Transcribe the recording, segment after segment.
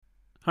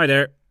Hi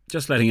there,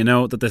 just letting you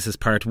know that this is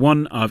part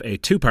 1 of a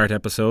 2-part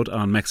episode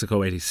on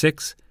Mexico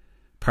 86.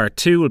 Part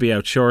 2 will be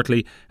out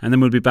shortly, and then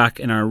we'll be back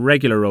in our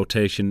regular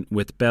rotation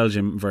with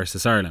Belgium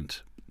versus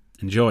Ireland.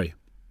 Enjoy.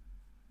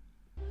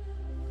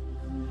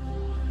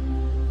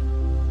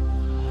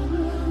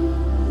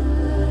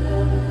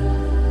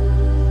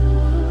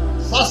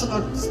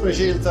 Sassana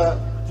Specialta,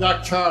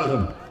 Jack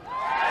Charlton.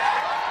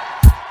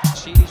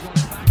 Sheedy's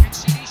running back and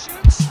Sheedy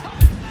shoots.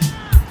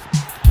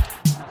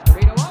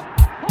 Mascherino up.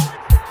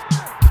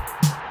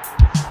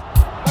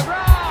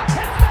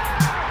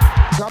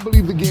 McGrath. I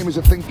believe the game is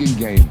a thinking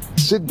game.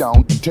 Sit down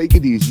and take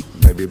it easy.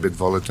 Maybe a bit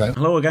volatile.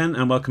 Hello again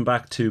and welcome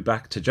back to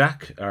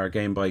Jack, our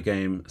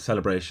game-by-game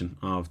celebration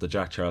of the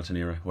Jack Charlton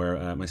era,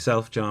 where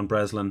myself, John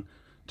Breslin,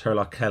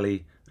 Turlock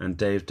Kelly and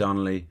Dave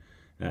Donnelly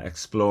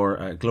explore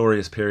a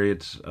glorious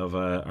period of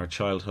our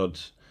childhood,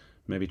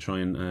 maybe try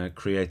and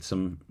create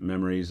some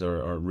memories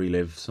or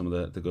relive some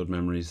of the good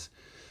memories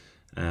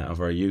of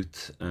our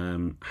youth.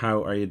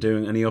 How are you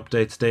doing? Any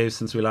updates, Dave,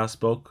 since we last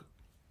spoke?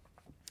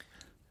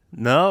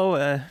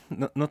 No,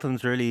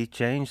 nothing's really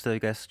changed. I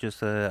guess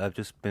I've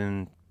just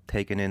been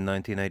taking in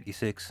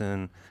 1986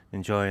 and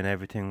enjoying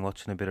everything,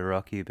 watching a bit of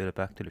Rocky, a bit of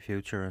Back to the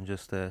Future, and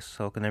just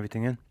soaking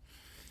everything in.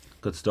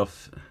 Good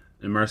stuff.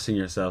 Immersing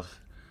yourself.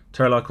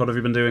 Turlock, what have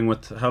you been doing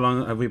how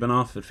long have we been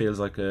off? It feels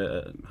like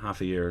a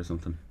half a year or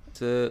something.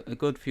 It's a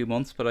good few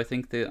months, but I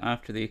think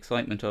after the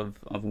excitement of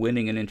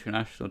winning an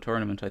international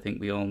tournament, I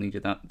think we all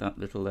needed that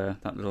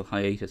little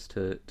hiatus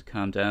to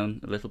calm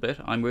down a little bit.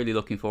 I'm really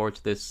looking forward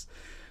to this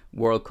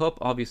World Cup.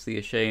 Obviously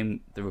a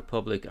shame the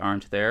Republic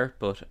aren't there,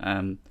 but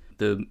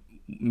the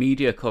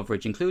media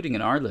coverage, including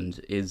in Ireland,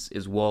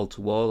 is wall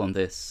to wall on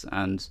this,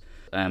 and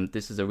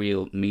this is a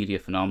real media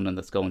phenomenon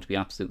that's going to be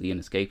absolutely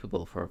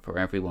inescapable for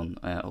everyone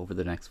over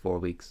the next 4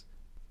 weeks.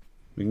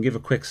 We can give a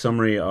quick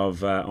summary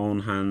of Owen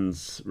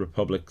Hand's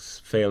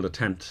Republic's failed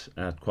attempt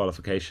at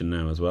qualification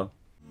now as well.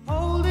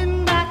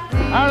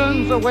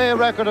 Ireland's away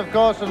record, of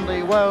course, in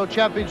the World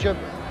Championship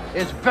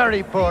is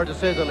very poor, to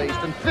say the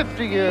least. In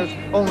 50 years,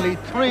 only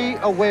 3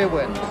 away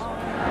wins.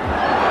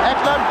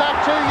 Eklund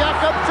back to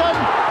Jakobsen,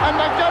 and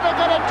McDonough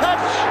got a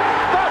touch,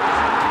 but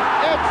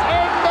it's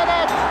in the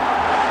net.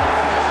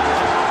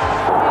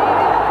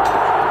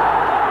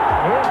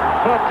 Here's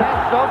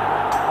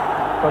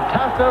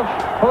Protastov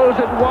pulls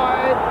it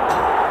wide,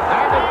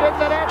 and it's in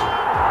the net.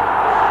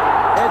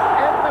 It's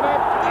in the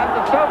net, and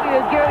the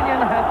Soviet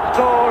Union has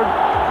scored.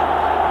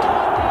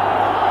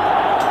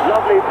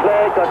 Lovely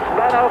play,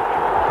 Gosmanov,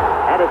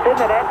 and it's in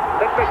the net.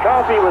 Mick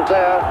McCarthy was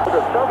there.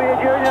 The Soviet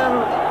Union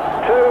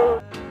 2.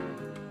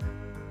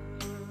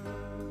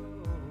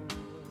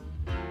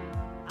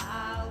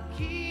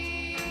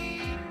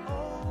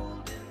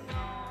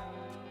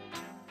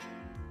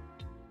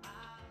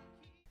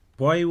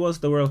 Why was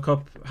the World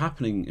Cup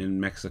happening in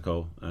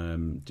Mexico?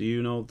 Do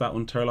you know that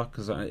one, Turlock?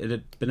 Because it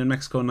had been in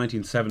Mexico in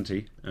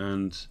 1970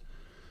 and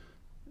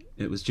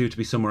it was due to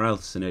be somewhere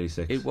else in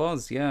 86. It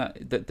was, yeah.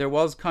 There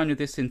was kind of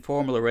this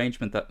informal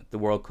arrangement that the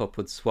World Cup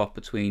would swap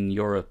between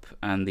Europe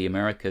and the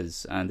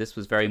Americas, and this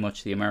was very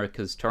much the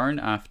Americas' turn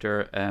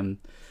after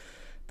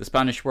the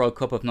Spanish World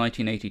Cup of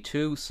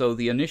 1982. So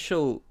the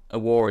initial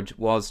award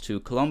was to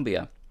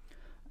Colombia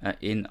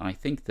in, I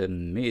think, the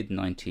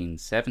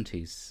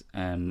mid-1970s.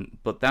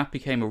 But that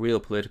became a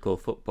real political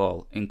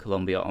football in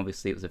Colombia.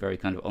 Obviously, it was a very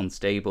kind of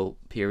unstable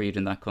period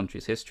in that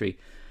country's history.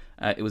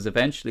 It was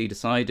eventually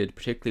decided,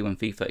 particularly when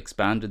FIFA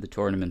expanded the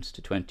tournament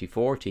to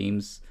 24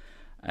 teams,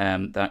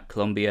 that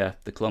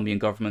the Colombian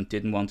government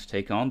didn't want to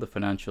take on the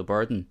financial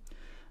burden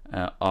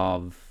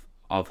of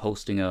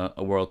hosting a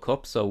World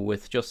Cup. So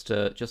with just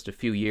a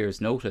few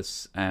years'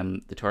 notice,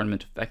 the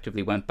tournament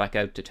effectively went back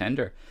out to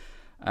tender.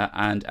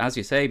 And as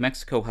you say,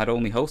 Mexico had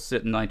only hosted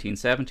it in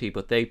 1970,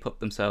 but they put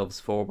themselves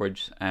forward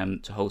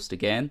to host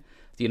again.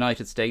 The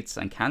United States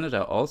and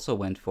Canada also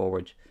went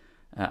forward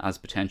as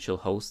potential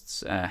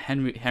hosts.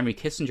 Henry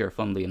Kissinger,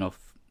 funnily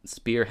enough,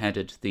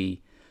 spearheaded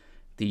the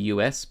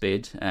US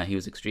bid. He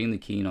was extremely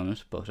keen on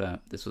it, but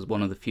this was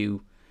one of the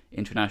few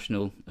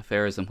international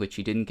affairs in which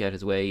he didn't get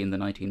his way in the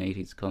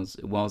 1980s, because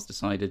it was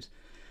decided,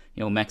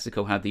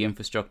 Mexico had the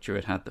infrastructure,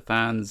 it had the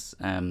fans,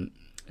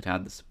 it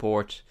had the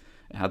support,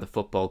 it had the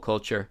football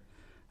culture,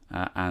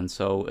 and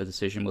so a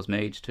decision was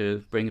made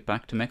to bring it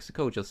back to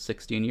Mexico just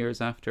 16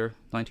 years after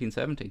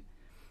 1970.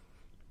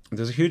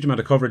 There's a huge amount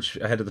of coverage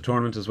ahead of the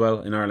tournament as well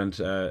in Ireland,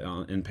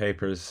 in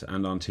papers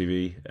and on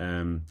TV.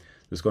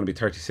 There's going to be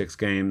 36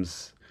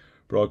 games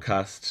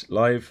broadcast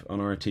live on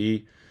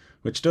RTE,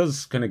 which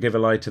does kind of give a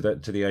lie to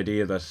the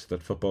idea that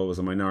football was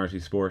a minority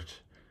sport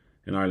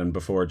in Ireland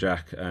before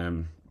Jack.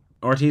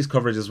 RTE's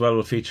coverage as well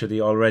will feature the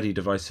already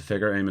divisive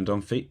figure Eamon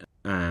Dunphy,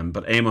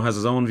 but Eamon has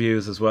his own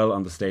views as well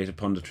on the state of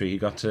punditry. He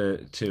got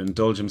to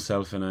indulge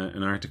himself in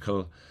an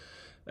article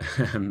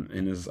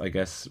in his, I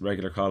guess,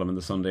 regular column in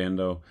the Sunday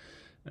Endo,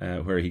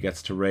 where he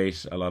gets to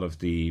rate a lot of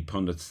the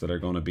pundits that are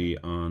going to be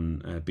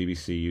on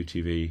BBC,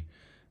 UTV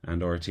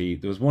and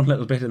RTE. There was one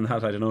little bit in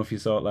that, I don't know if you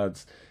saw it,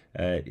 lads.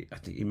 I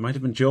think he might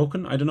have been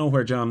joking. I don't know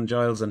where John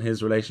Giles and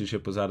his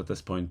relationship was at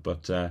this point,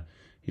 but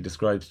He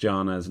describes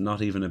John as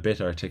not even a bit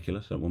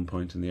articulate at one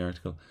point in the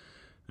article.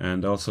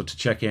 And also to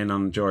check in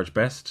on George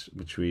Best,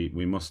 which we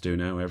must do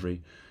now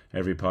every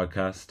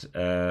podcast.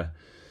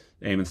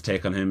 Eamon's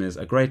take on him is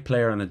a great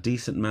player and a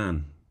decent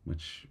man,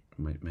 which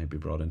may be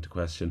brought into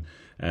question.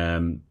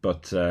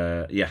 But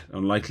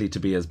unlikely to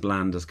be as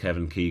bland as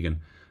Kevin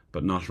Keegan,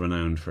 but not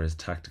renowned for his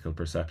tactical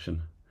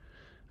perception.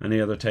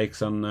 Any other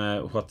takes on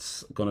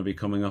what's going to be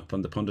coming up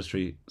on the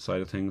punditry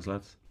side of things,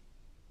 lads?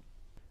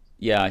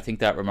 Yeah, I think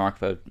that remark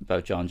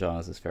about John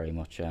Giles is very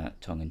much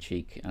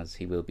tongue-in-cheek, as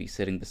he will be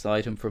sitting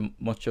beside him for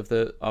much of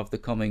the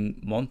coming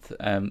month.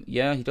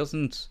 He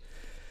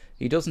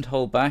doesn't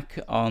hold back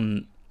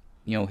on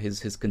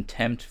his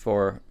contempt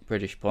for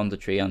British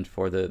punditry and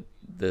for the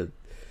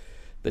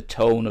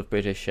tone of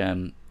British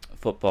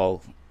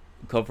football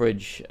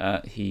coverage.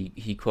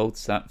 He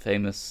quotes that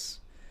famous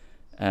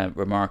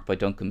remark by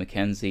Duncan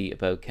McKenzie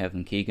about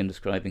Kevin Keegan,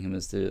 describing him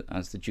as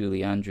the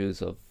Julie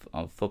Andrews of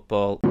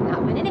football.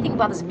 Now, when anything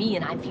bothers me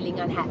and I'm feeling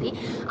unhappy,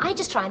 I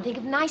just try and think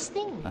of nice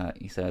things.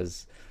 He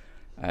says,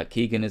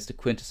 Keegan is the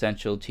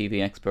quintessential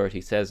TV expert.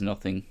 He says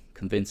nothing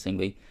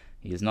convincingly.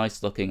 He is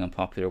nice looking and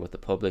popular with the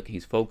public.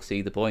 He's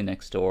folksy, the boy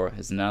next door.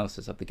 His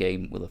analysis of the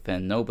game will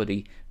offend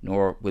nobody,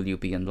 nor will you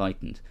be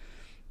enlightened.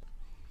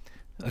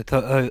 I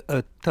thought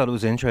it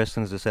was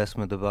interesting, his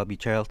assessment of Bobby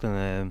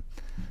Charlton.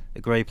 A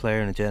great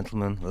player and a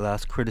gentleman. The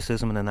last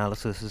criticism and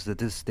analysis is a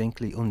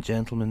distinctly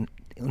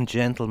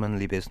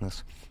ungentlemanly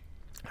business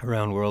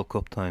around World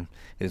Cup time.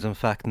 It is in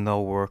fact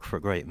no work for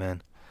great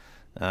men.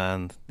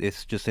 And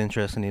it's just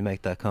interesting you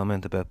make that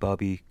comment about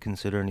Bobby,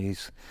 considering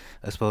he's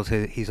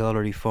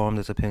already formed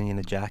his opinion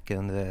of Jack,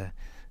 and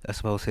I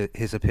suppose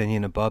his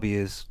opinion of Bobby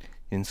is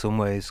in some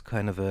ways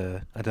kind of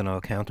a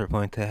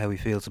counterpoint to how he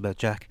feels about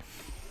Jack.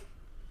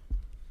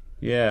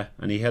 Yeah,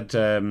 and he had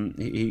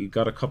he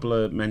got a couple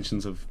of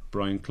mentions of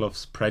Brian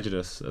Clough's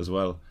prejudice as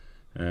well,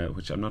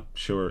 which I'm not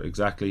sure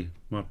exactly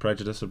what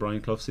prejudice of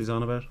Brian Clough's he's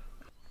on about.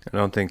 I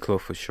don't think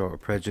Clough was short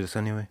of prejudice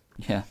anyway.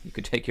 Yeah, you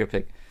could take your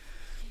pick.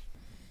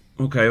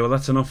 Okay, well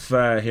that's enough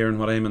hearing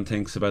what Eamon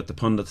thinks about the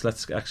pundits.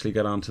 Let's actually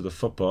get on to the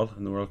football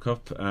in the World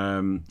Cup.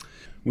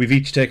 We've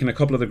each taken a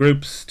couple of the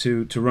groups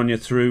to run you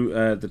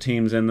through the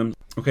teams in them.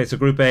 Okay, so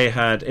Group A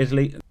had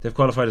Italy. They've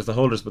qualified as the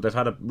holders, but they've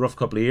had a rough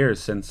couple of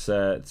years since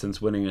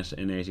winning it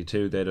in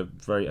 '82. They had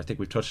I think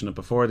we've touched on it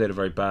before, they had a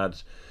very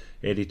bad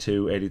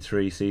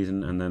 '82-'83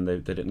 season, and then they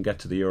didn't get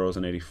to the Euros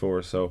in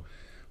 '84. So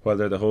while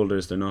they're the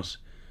holders, they're not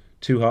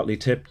too hotly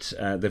tipped.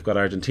 They've got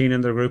Argentina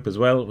in their group as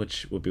well,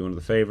 which would be one of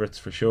the favourites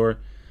for sure.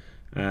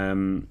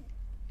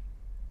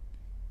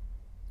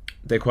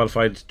 They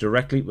qualified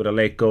directly with a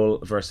late goal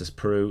versus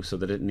Peru, so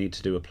they didn't need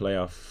to do a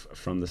playoff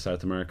from the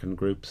South American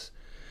groups.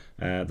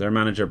 Their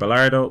manager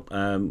Bilardo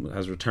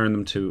has returned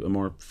them to a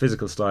more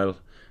physical style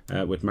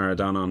with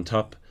Maradona on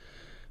top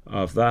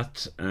of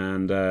that,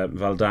 and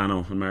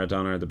Valdano and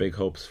Maradona are the big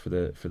hopes for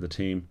the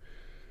team.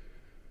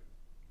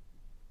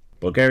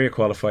 Bulgaria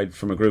qualified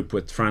from a group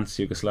with France,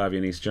 Yugoslavia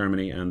and East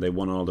Germany, and they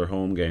won all their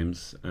home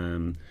games.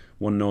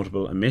 One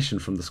notable omission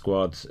from the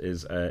squad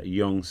is a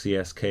young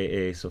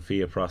CSKA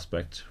Sofia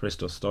prospect,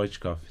 Hristos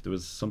Stoichkov. There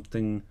was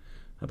something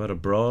about a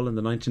brawl in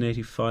the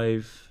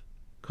 1985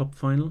 Cup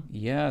final.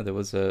 Yeah, there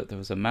was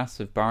a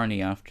massive Barney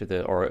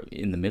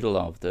in the middle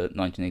of the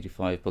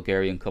 1985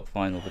 Bulgarian Cup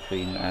final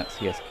between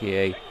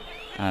CSKA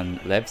and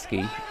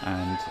Levski,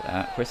 and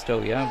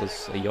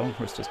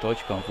Hristos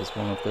Stoichkov was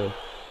one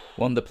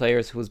of the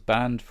players who was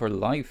banned for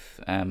life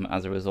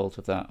as a result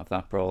of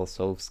that brawl.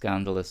 So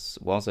scandalous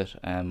was it.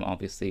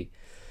 Obviously,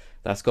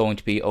 that's going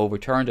to be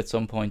overturned at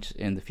some point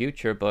in the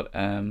future. But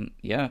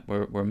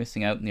we're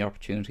missing out on the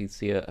opportunity to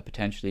see a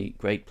potentially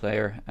great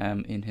player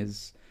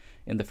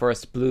in the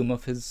first bloom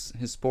of his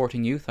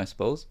sporting youth, I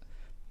suppose.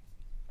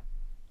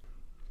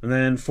 And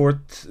then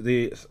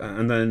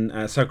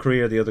South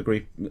Korea, the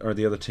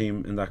other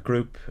team in that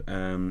group.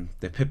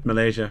 They pipped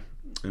Malaysia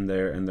in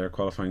their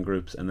qualifying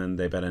groups, and then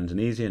they bet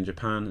Indonesia and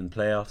Japan in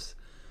playoffs.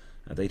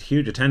 They had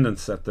huge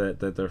attendance at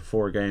their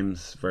 4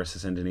 games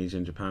versus Indonesia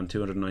and Japan,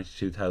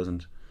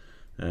 292,000.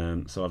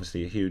 So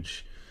obviously a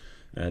huge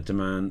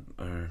demand,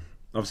 or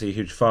obviously a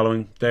huge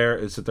following there.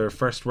 Is it their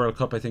first World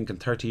Cup, I think, in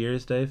 30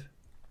 years, Dave?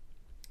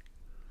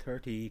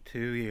 32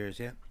 years,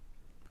 yeah.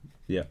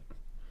 Yeah.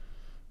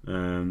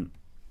 And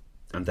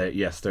their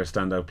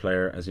standout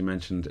player, as you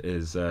mentioned,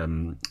 is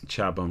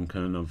Cha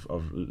Bum-kun of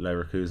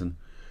Leverkusen.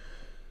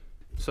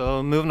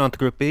 So moving on to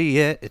Group B,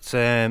 it's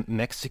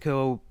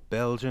Mexico,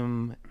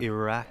 Belgium,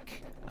 Iraq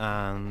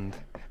and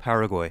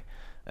Paraguay.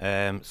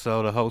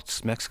 So the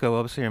hosts, Mexico,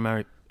 obviously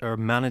are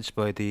managed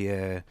by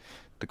the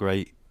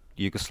great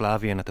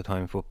Yugoslavian at the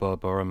time football,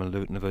 Bora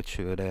Milutinovic,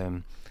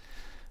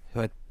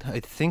 who I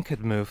think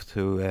had moved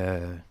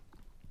to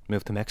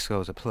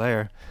Mexico as a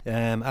player.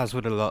 As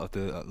with a lot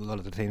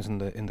of the teams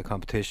in the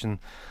competition,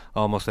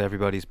 almost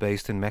everybody's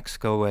based in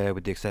Mexico,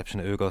 with the exception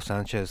of Hugo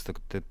Sanchez,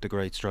 the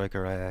great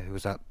striker who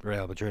was at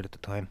Real Madrid at the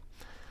time.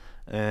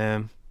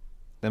 Then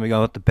we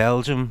go to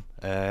Belgium.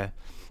 They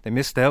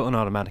missed out on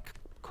automatic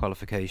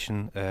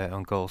qualification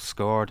on goals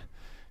scored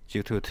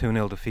due to a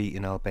 2-0 defeat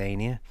in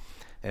Albania.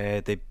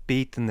 They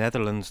beat the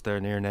Netherlands, their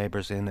near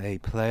neighbours, in a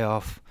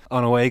playoff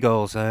on away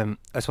goals. I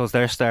suppose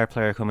their star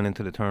player coming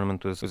into the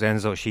tournament was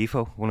Enzo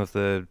Scifo, one of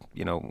the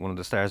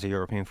stars of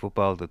European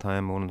football at the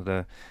time, one of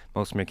the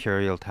most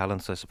mercurial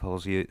talents, I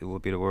suppose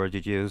would be the word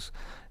you'd use.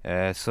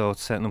 So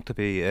it's setting up to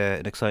be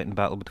an exciting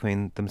battle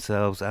between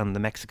themselves and the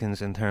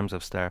Mexicans in terms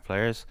of star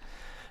players.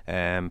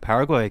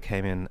 Paraguay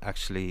came in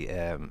actually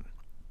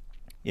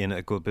in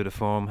a good bit of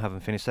form, having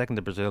finished second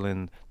to Brazil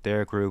in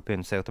their group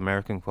in South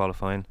American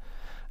qualifying.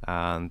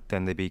 And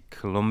then they beat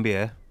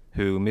Colombia,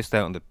 who missed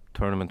out on the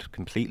tournament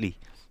completely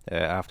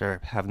after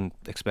having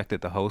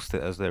expected to host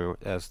it, as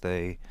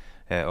they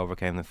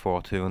overcame the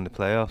 4-2 in the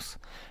playoffs.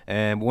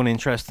 One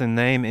interesting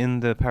name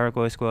in the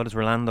Paraguay squad is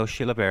Rolando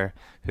Chilavert,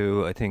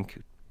 who I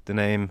think the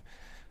name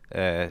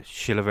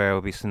Chilavert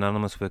will be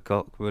synonymous with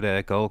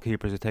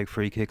goalkeepers who take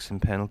free kicks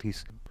and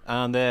penalties.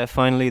 And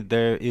finally,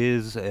 there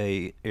is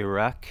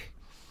Iraq,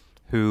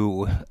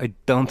 who I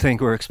don't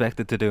think were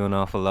expected to do an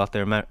awful lot.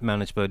 They're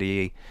managed by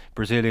the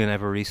Brazilian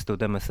Evaristo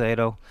de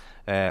Macedo,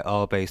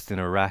 all based in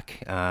Iraq,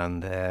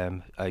 and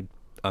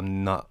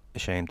I'm not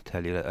ashamed to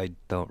tell you that I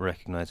don't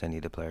recognise any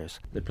of the players.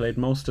 They played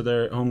most of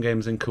their home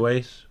games in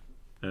Kuwait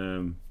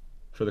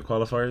for the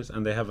qualifiers,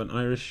 and they have an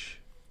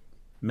Irish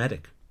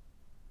medic.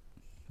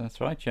 That's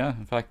right, yeah.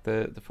 In fact,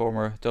 the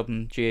former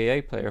Dublin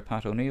GAA player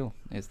Pat O'Neill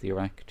is the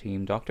Iraq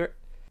team doctor.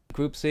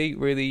 Group C,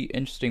 really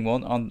interesting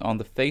one. On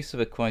the face of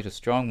it, quite a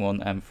strong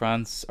one.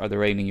 France are the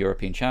reigning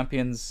European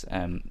champions.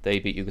 They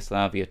beat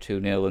Yugoslavia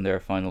 2-0 in their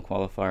final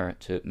qualifier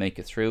to make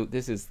it through.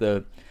 This is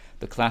the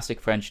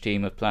classic French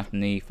team of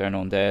Platini,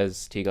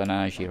 Fernandez,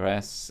 Tigana,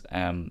 Gires,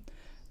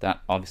 that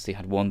obviously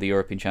had won the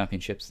European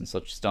Championships in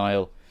such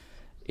style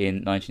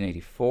in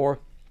 1984.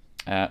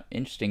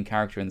 Interesting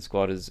character in the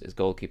squad is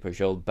goalkeeper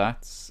Joel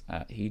Batz.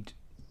 He'd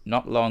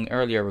not long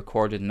earlier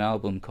recorded an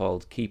album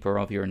called Keeper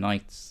of Your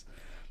Nights.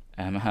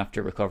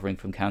 After recovering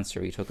from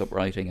cancer, he took up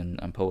writing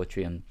and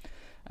poetry and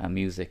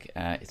music.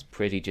 It's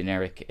pretty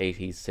generic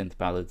 80s synth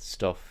ballad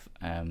stuff,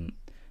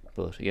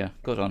 but yeah,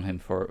 good on him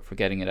for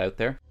getting it out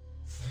there.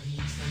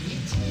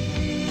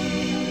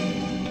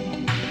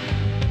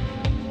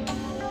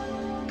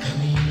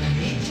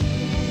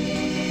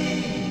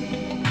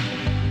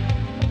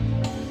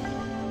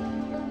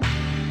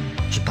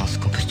 Je pense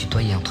qu'on peut se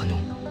tutoyer entre nous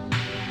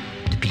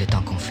depuis le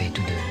temps qu'on fait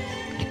tous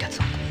deux les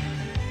 400 coups.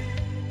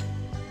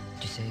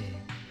 Tu sais,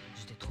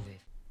 je t'ai trouvé.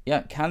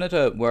 Yeah,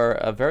 Canada were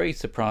a very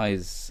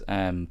surprise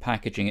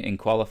packaging in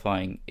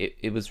qualifying.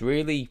 It was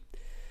really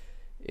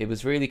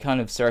kind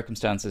of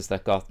circumstances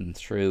that got them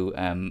through.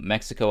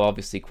 Mexico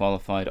obviously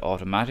qualified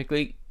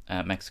automatically.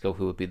 Mexico,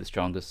 who would be the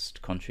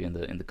strongest country in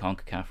the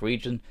CONCACAF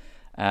region,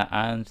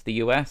 and the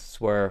US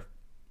were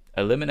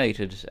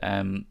eliminated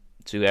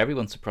to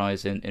everyone's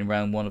surprise in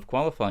round one of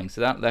qualifying. So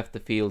that left the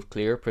field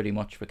clear pretty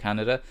much for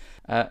Canada.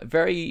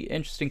 Very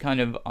interesting kind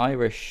of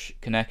Irish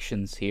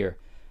connections here.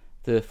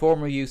 The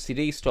former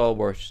UCD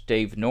stalwart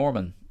Dave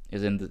Norman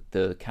is in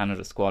the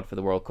Canada squad for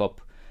the World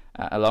Cup,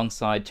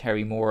 alongside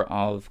Terry Moore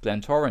of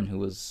Glentoran, who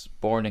was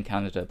born in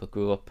Canada but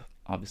grew up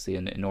obviously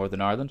in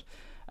Northern Ireland,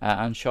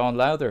 and Sean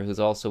Lowther, who's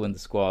also in the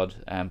squad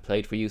and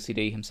played for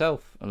UCD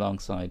himself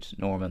alongside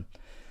Norman.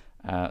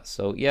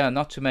 So yeah,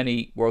 not too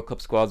many World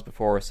Cup squads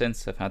before or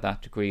since have had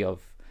that degree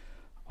of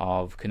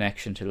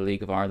connection to the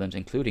League of Ireland,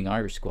 including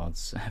Irish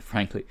squads,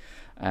 frankly.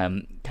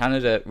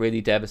 Canada really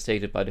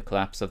devastated by the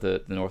collapse of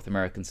the North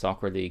American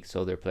Soccer League,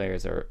 so their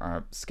players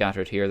are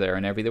scattered here, there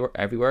and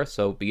everywhere,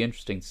 so it'll be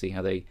interesting to see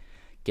how they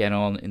get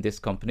on in this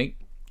company.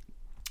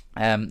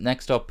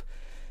 Next up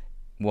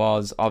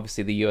was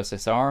obviously the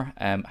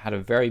USSR. Had a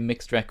very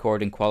mixed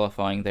record in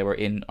qualifying. They were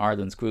in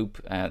Ireland's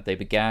group. They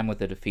began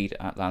with a defeat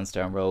at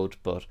Lansdowne Road,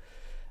 but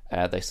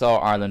they saw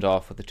Ireland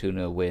off with a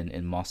 2-0 win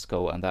in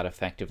Moscow, and that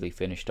effectively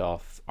finished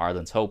off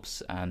Ireland's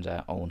hopes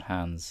and Owen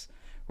Hans'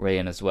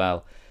 reign as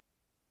well.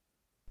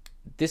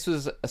 This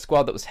was a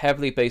squad that was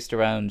heavily based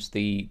around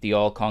the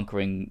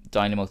all-conquering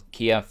Dynamo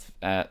Kiev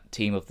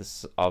team of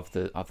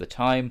the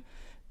time.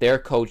 Their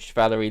coach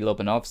Valery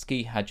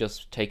Lobanovsky had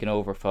just taken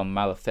over from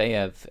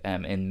Malafeyev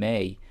in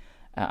May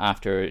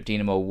after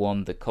Dynamo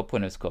won the Cup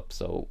Winners' Cup.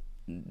 So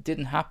it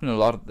didn't happen a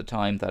lot at the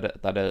time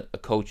that a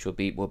coach would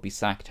be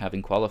sacked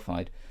having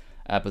qualified.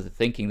 But the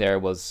thinking there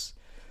was,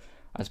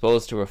 I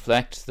suppose, to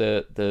reflect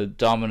the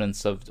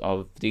dominance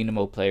of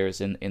Dynamo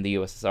players in the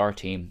USSR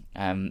team.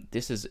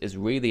 This is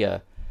really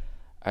a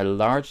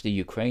largely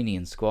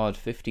Ukrainian squad.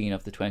 15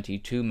 of the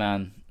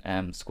 22-man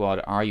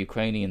squad are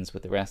Ukrainians,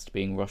 with the rest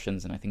being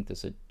Russians, and I think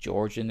there's a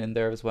Georgian in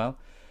there as well.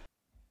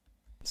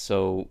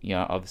 So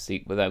yeah,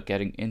 obviously, without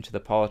getting into the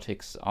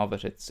politics of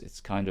it, it's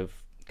kind of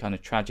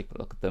tragic to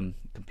look at them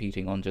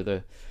competing under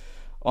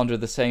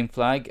the same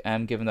flag.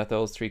 Given that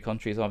those three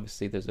countries,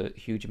 obviously, there's a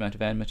huge amount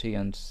of enmity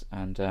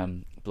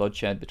and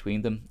bloodshed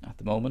between them at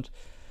the moment.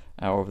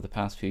 Over the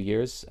past few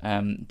years,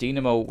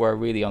 Dynamo were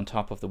really on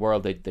top of the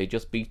world. They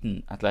just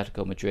beaten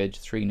Atletico Madrid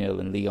 3-0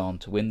 in Lyon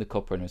to win the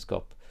Cup Winners'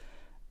 Cup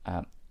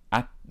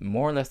at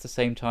more or less the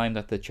same time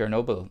that the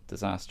Chernobyl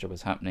disaster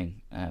was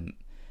happening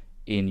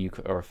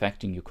or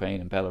affecting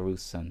Ukraine and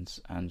Belarus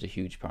and a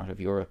huge part of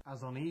Europe.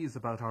 As unease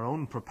about our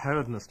own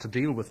preparedness to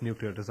deal with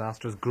nuclear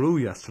disasters grew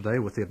yesterday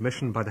with the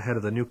admission by the head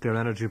of the Nuclear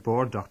Energy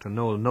Board, Dr.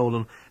 Noel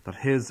Nolan, that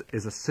his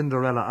is a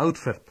Cinderella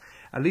outfit.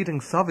 A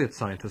leading Soviet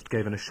scientist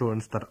gave an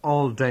assurance that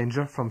all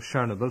danger from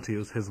Chernobyl, to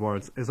use his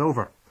words, is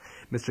over.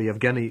 Mr.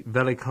 Yevgeny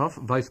Velikov,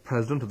 Vice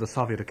President of the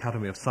Soviet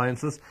Academy of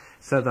Sciences,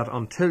 said that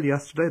until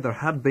yesterday there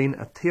had been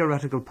a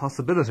theoretical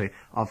possibility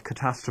of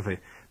catastrophe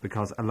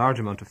because a large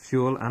amount of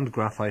fuel and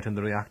graphite in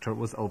the reactor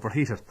was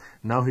overheated.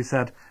 Now, he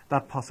said,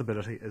 that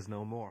possibility is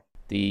no more.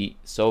 The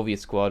Soviet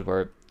squad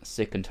were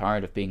sick and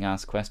tired of being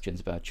asked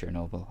questions about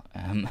Chernobyl,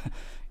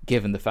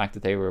 given the fact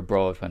that they were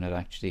abroad when it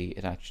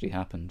actually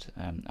happened,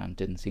 and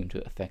didn't seem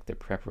to affect their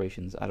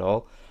preparations at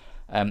all.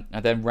 And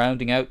then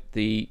rounding out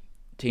the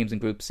teams in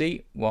Group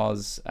C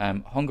was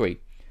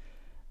Hungary.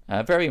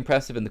 Very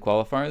impressive in the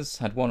qualifiers,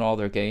 had won all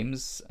their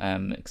games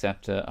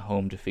except a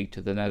home defeat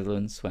to the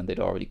Netherlands when they'd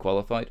already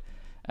qualified.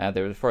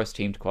 They were the first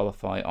team to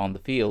qualify on the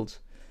field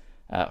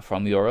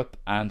from Europe,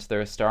 and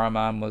their star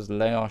man was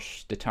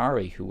Leos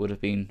Detari, who would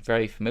have been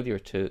very familiar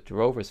to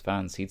Rovers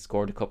fans. He'd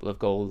scored a couple of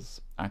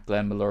goals at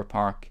Glenmalure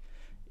Park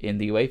in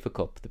the UEFA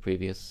Cup the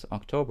previous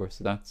October.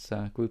 So that's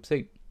Group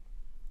C.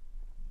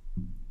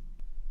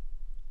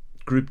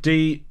 Group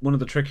D, one of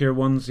the trickier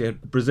ones. You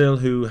had Brazil,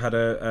 who had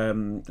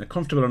a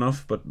comfortable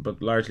enough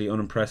but largely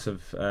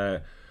unimpressive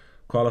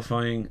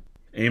qualifying.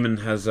 Eamon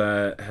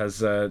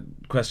has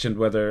questioned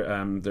whether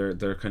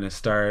their kind of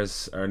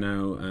stars are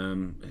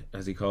now,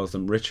 as he calls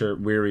them, richer,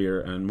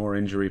 wearier, and more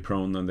injury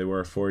prone than they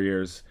were 4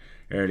 years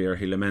earlier.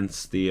 He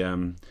laments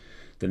the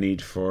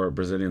need for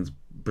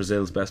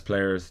Brazil's best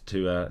players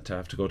to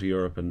have to go to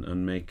Europe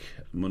and make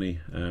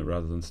money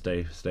rather than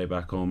stay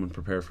back home and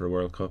prepare for a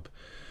World Cup.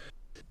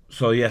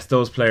 So yes,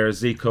 those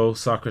players, Zico,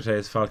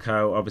 Socrates,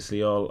 Falcao,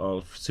 obviously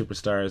all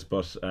superstars,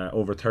 but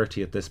over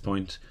 30 at this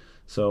point.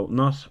 So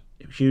not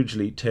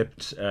hugely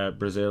tipped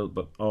Brazil,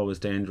 but always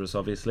dangerous,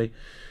 obviously.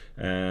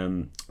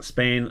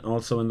 Spain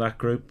also in that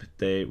group.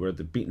 They were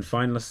the beaten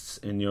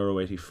finalists in Euro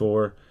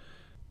 84.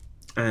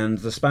 And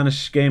the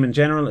Spanish game in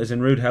general is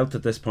in rude health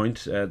at this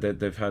point. They've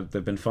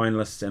been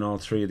finalists in all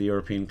three of the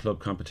European club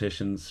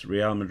competitions.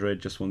 Real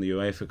Madrid just won the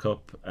UEFA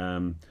Cup.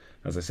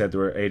 As I said, there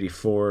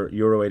were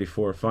Euro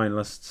 84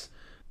 finalists.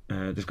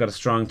 They've got a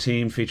strong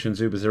team featuring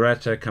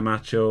Zubizarreta,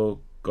 Camacho,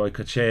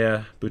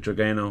 Goycochea,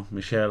 Butragueño,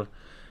 Michel.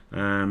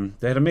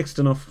 They had a mixed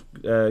enough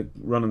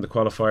run in the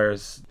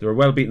qualifiers. They were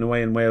well beaten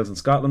away in Wales and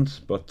Scotland,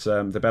 but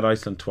they bet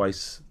Iceland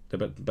twice. They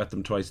bet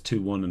them twice,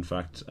 2-1 in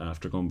fact,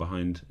 after going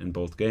behind in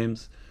both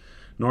games.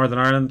 Northern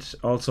Ireland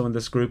also in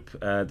this group.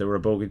 They were a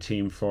bogey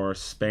team for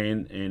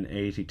Spain in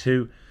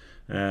 82.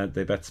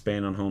 They bet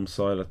Spain on home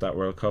soil at that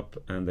World Cup,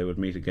 and they would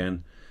meet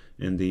again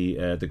in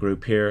the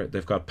group here.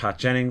 They've got Pat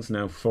Jennings,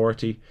 now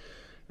 40.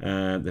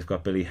 They've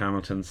got Billy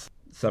Hamilton,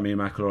 Sammy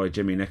McIlroy,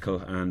 Jimmy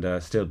Nicholl,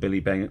 and still Billy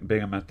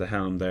Bingham at the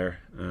helm there.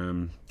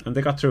 And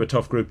they got through a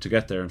tough group to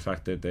get there. In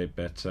fact, they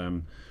bet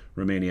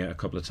Romania a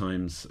couple of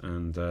times,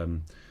 and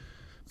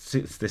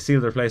they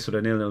sealed their place with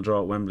a 0-0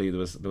 draw at Wembley.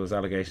 There was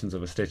allegations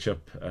of a stitch-up,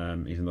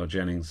 even though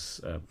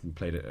Jennings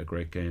played a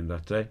great game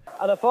that day.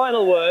 And a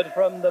final word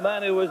from the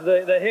man who was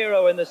the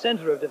hero in the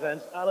centre of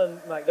defence,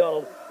 Alan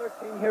MacDonald.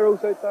 13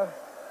 heroes out there.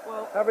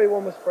 Well,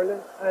 everyone was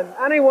brilliant. And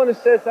anyone who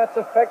says that's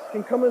effects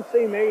can come and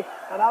see me,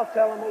 and I'll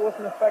tell them it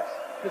wasn't effects,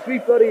 because we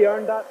bloody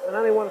earned that, and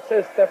anyone who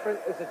says different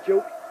is a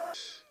joke.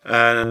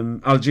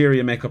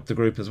 Algeria make up the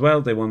group as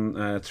well. They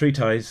won 3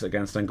 ties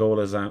against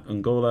Angola,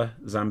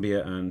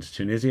 Zambia and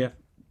Tunisia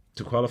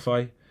to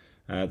qualify.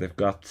 They've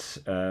got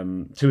 2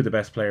 of the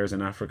best players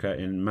in Africa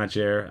in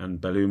Majer and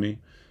Baloumi,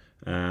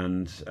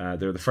 and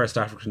they're the first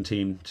African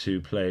team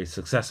to play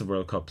successive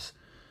World Cups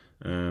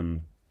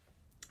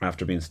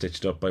after being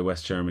stitched up by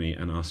West Germany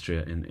and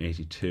Austria in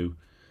 82.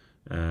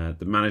 The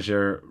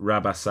manager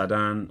Rabah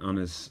Sadan on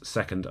his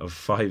second of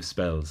 5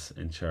 spells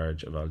in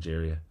charge of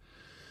Algeria.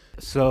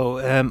 So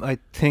I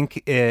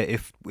think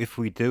if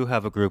we do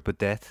have a group of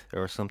death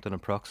or something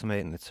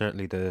approximating, it's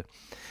certainly the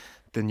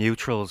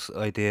neutrals'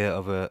 idea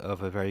of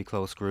a very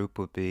close group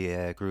would be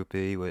Group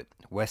E with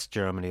West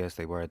Germany as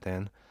they were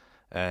then,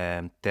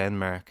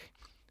 Denmark,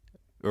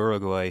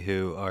 Uruguay,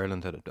 who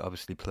Ireland had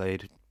obviously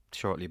played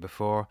shortly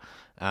before,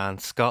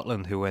 and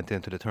Scotland, who went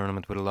into the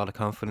tournament with a lot of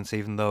confidence,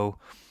 even though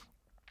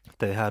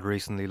they had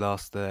recently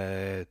lost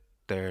their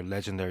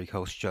legendary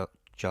coach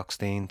Jock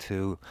Stein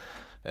to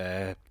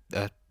a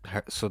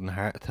sudden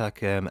heart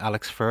attack.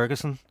 Alex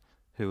Ferguson,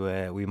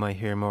 who we might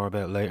hear more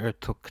about later,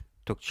 took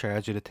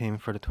charge of the team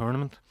for the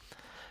tournament,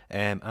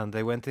 and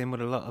they went in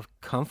with a lot of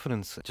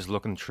confidence. Just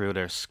looking through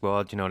their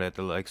squad, they had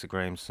the likes of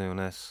Graham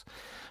Souness,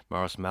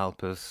 Maurice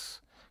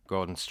Malpas,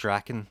 Gordon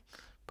Strachan,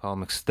 Paul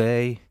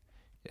McStay,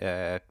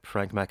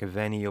 Frank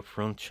McAvenny up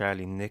front,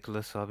 Charlie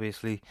Nicholas,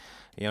 obviously.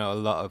 A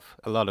lot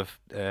of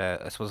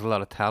I suppose a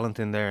lot of talent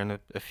in there, and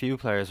a few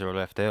players were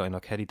left out. I know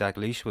Keddy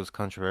Dalglish was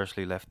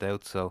controversially left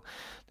out, so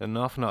there's an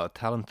awful lot of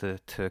talent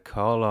to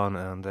call on,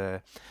 and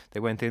they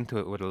went into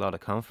it with a lot of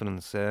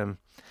confidence.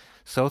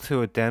 So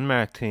to a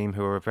Denmark team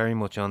who were very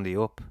much on the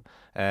up.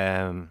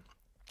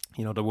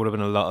 you know, there would have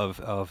been a lot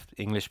of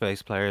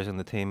English-based players in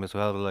the team as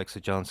well, the likes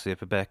of John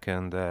Sipabek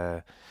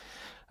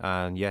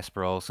and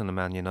Jesper Olsen of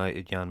Man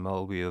United, Jan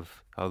Molby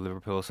of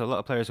Liverpool. So a lot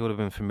of players would have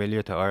been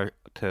familiar to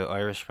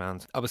Irish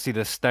fans. Obviously,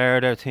 the star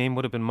of their team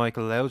would have been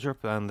Michael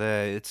Laudrup, and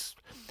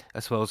I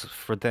suppose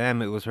for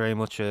them it was very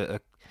much a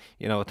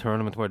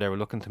tournament where they were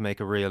looking to make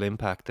a real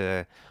impact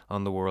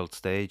on the world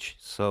stage.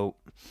 So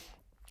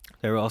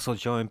they were also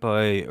joined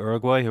by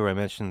Uruguay, who I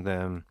mentioned,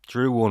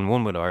 drew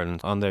 1-1 with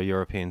Ireland on their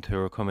European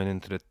tour coming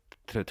into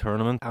the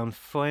tournament. And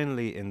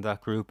finally in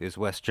that group is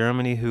West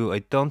Germany, who I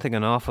don't think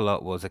an awful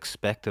lot was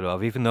expected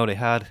of, even though they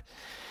had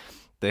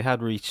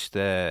reached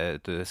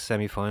the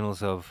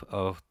semi-finals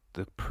of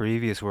the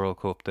previous World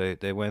Cup.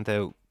 They went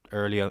out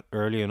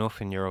early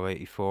enough in Euro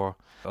 84.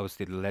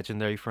 Obviously the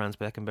legendary Franz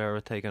Beckenbauer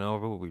had taken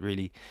over, but we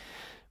really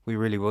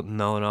wouldn't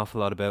know an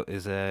awful lot about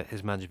his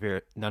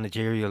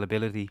managerial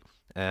ability.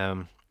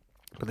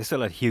 But they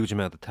still had a huge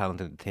amount of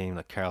talent in the team,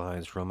 like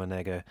Karl-Heinz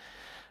Rummenigge,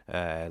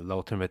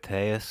 Lothar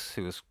Matthäus,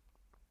 who was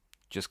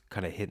just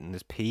kind of hitting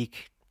his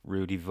peak,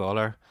 Rudi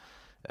Völler,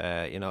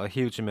 a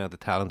huge amount of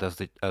talent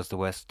as the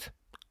West,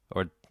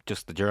 or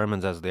just the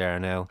Germans as they are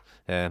now,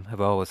 have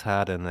always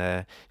had, and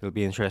it'll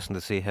be interesting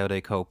to see how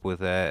they cope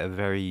with a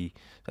very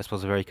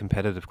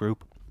competitive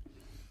group.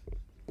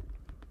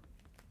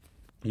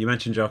 You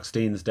mentioned Jock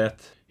Stein's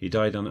death. He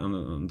died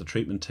on the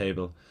treatment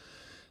table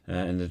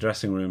in the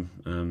dressing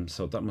room,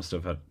 so that must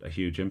have had a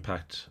huge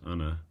impact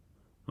on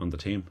the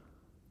team.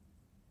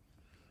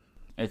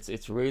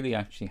 It's really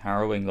actually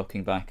harrowing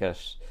looking back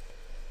at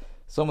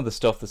some of the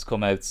stuff that's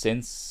come out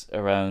since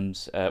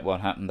around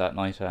what happened that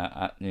night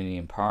at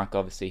Ninian Park.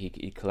 Obviously,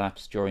 he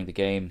collapsed during the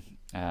game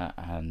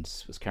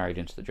and was carried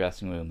into the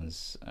dressing room.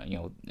 As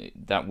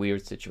that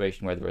weird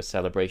situation where there were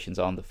celebrations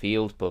on the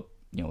field, but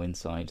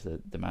inside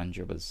the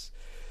manager was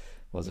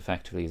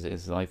effectively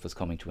his life was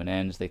coming to an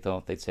end. They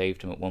thought they'd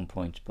saved him at one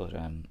point, but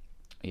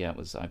it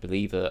was, I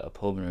believe, a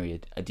pulmonary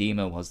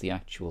edema was the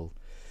actual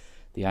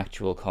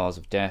cause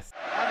of death.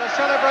 And the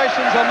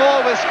celebrations are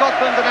more with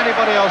Scotland than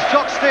anybody else.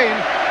 Jock Stein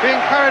being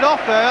carried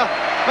off there.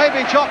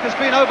 Maybe Jock has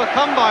been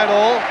overcome by it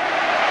all.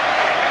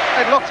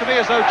 It looked to me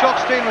as though Jock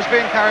Stein was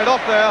being carried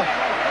off there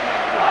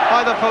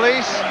by the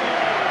police.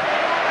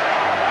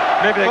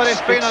 But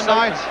it's been a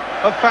night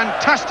of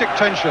fantastic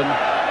tension.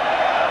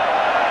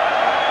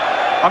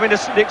 I mean,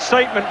 the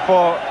excitement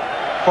for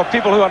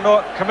people who are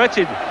not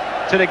committed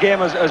to the game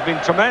has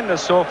been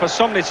tremendous. So for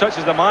somebody such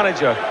as the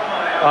manager,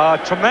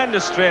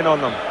 tremendous strain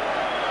on them.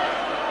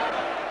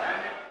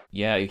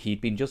 Yeah,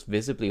 he'd been just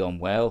visibly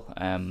unwell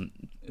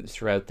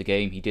throughout the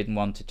game. He didn't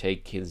want to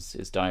take his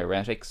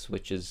diuretics,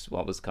 which is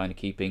what was kind of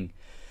keeping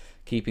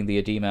the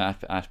edema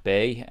at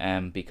bay,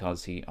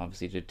 because he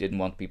obviously didn't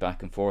want to be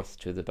back and forth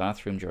to the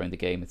bathroom during the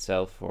game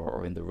itself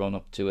or in the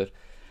run-up to it.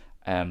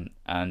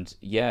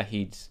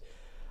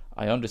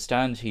 I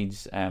understand he'd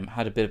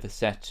had a bit of a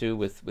set too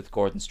with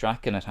Gordon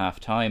Strachan at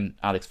half-time.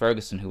 Alex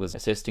Ferguson, who was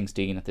assisting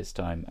Stein at this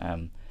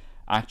time,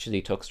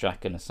 actually took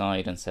Strachan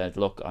aside and said,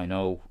 look, I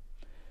know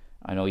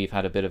you've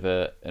had a bit of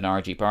an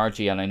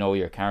argy-bargy and I know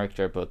your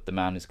character, but the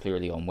man is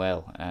clearly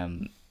unwell.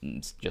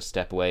 Just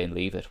step away and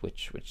leave it,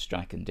 which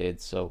Strachan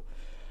did. So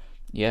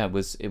yeah,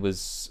 it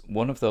was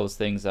one of those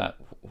things that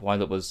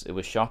while it was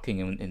shocking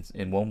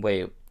in one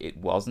way, it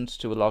wasn't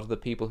to a lot of the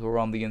people who were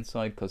on the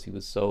inside, because he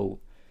was so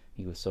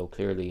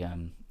clearly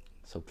and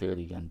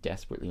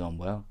desperately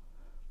unwell.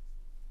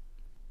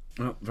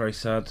 Oh, very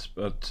sad,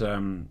 but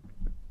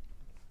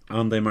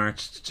on they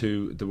marched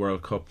to the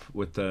World Cup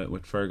with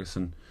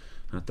Ferguson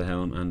at the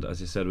helm, and as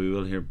you said, we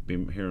will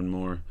be hearing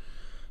more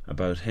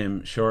about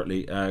him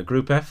shortly.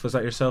 Group F, was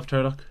that yourself,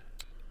 Turlock?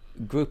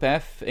 Group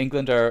F,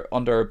 England are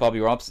under Bobby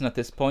Robson at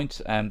this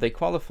point. They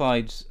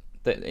qualified.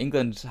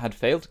 England had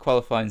failed to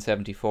qualify in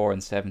 74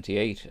 and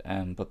 78,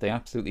 but they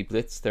absolutely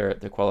blitzed their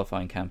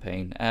qualifying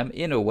campaign.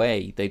 In a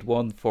way, they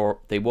won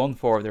 4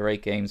 of their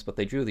 8 games, but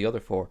they drew the other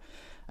 4.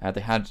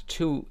 They had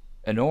 2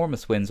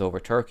 enormous wins over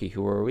Turkey,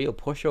 who were a real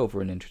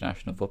pushover in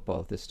international football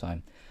at this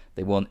time.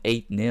 They won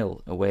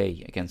 8-0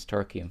 away against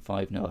Turkey and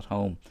 5-0 at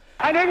home.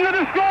 And England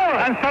has scored,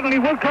 and suddenly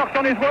Woodcock's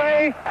on his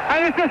way,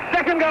 and it's the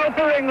second goal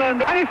for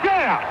England, and it's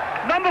there,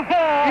 number 4.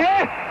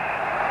 Yes,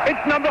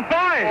 it's number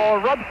 5 for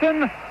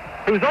Robson,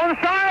 who's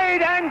onside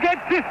and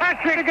gets his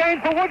hat-trick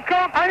again for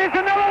Woodcock, and it's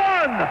another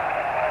one.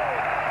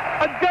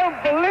 I don't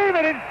believe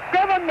it, it's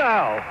 7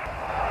 now.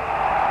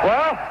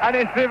 Well, and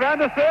it's Viv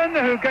Anderson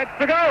who gets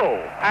the goal,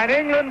 and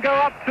England go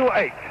up to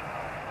 8.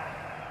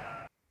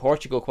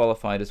 Portugal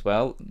qualified as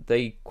well.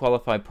 They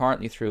qualified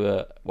partly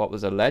through what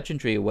was a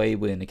legendary away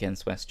win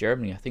against West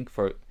Germany. I think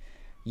for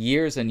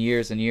years and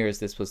years and years,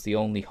 this was the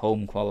only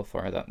home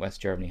qualifier that West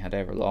Germany had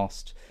ever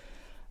lost.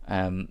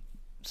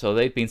 So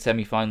they've been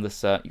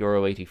semi-finalists at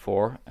Euro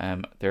 84.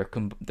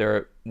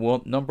 Their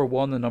number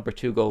 1 and number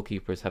 2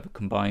 goalkeepers have a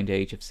combined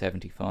age of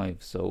 75.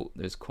 So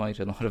there's quite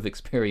a lot of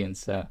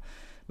experience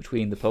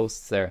between the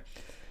posts there.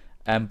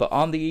 But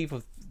on the eve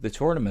of the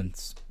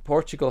tournament,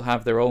 Portugal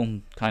have their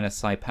own kind of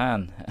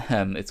saipan.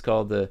 It's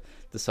called the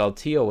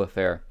Saltillo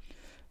affair.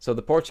 So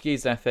the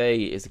Portuguese FA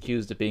is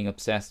accused of being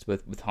obsessed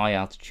with high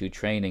altitude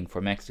training for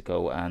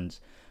Mexico, and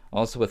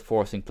also with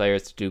forcing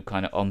players to do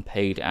kind of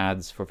unpaid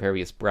ads for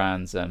various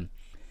brands.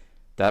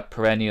 That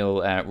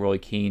perennial Roy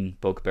Keane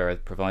bugbear,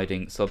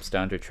 providing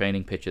substandard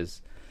training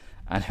pitches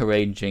and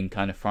arranging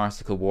kind of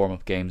farcical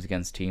warm-up games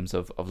against teams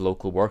of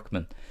local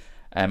workmen.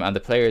 And the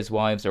players'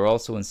 wives are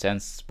also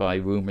incensed by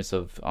rumours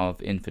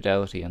of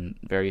infidelity and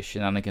various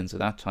shenanigans of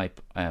that type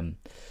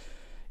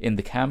in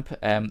the camp.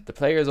 The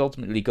players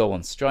ultimately go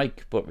on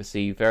strike, but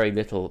receive very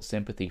little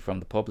sympathy from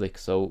the public.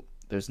 So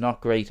there's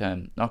not great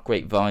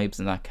vibes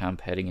in that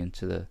camp heading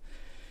into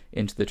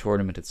the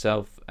tournament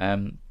itself.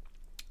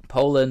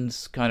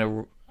 Poland kind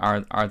of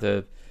are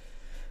the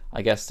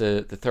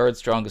third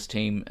strongest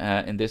team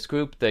in this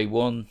group. They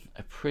won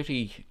a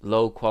pretty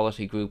low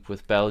quality group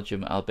with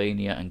Belgium,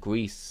 Albania and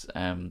Greece.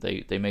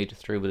 They made it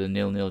through with a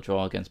 0-0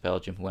 draw against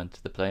Belgium, who went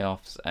to the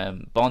playoffs.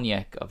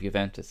 Boniek of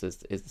Juventus is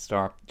the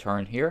star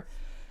turn here.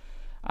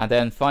 And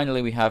then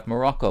finally we have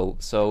Morocco.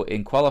 So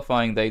in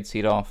qualifying they'd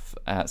seed off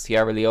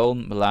Sierra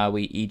Leone,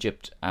 Malawi,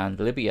 Egypt and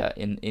Libya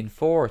in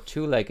 4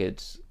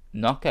 two-legged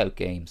knockout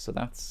games. So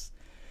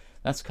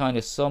that's kind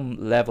of some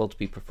level to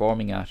be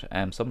performing at,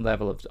 some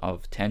level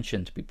of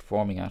tension to be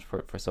performing at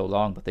for so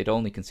long. But they'd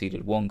only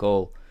conceded 1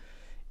 goal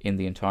in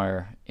the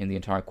entire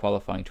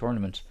qualifying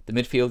tournament. The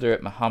midfielder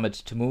Mohamed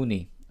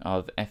Tamouni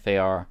of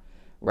FAR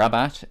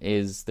Rabat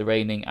is the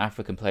reigning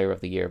African Player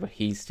of the Year, but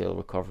he's still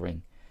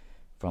recovering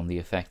from the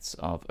effects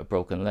of a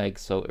broken leg,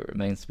 so it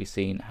remains to be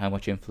seen how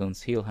much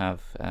influence he'll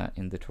have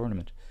in the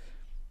tournament.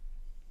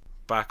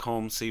 Back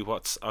home, see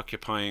what's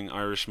occupying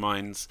Irish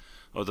minds,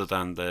 other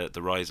than the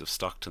rise of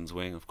Stockton's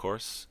wing, of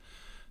course.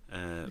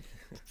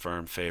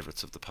 Firm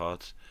favourites of the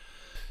pod.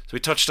 So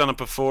we touched on it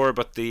before,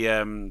 but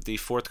the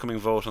forthcoming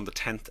vote on the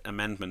 10th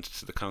Amendment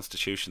to the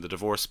Constitution, the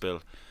Divorce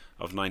Bill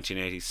of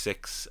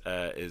 1986,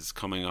 is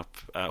coming up.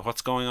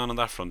 What's going on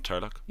that front,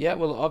 Turlock? Yeah,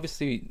 well,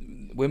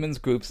 obviously women's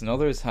groups and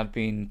others had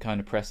been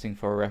kind of pressing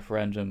for a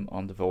referendum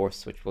on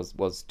divorce, which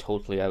was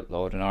totally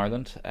outlawed in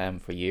Ireland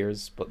for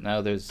years, but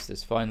now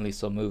there's finally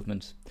some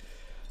movement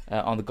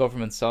on the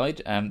government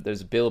side.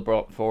 There's a bill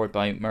brought forward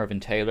by Mervyn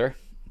Taylor,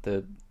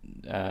 the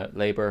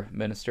Labour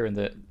minister in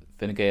the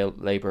Fine Gael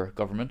Labour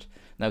government.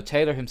 Now,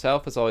 Taylor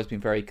himself has always been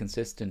very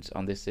consistent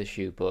on this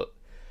issue, but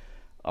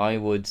I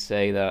would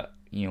say that,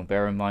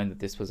 bear in mind that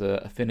this was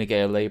a Fine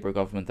Gael Labour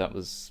government that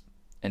was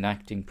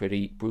enacting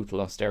pretty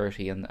brutal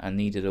austerity and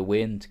needed a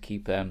win to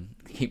keep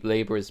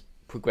Labour's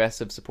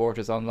progressive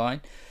supporters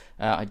online.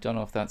 I don't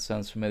know if that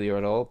sounds familiar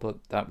at all,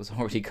 but that was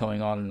already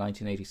going on in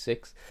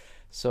 1986.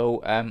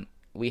 So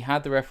we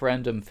had the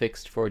referendum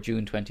fixed for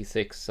June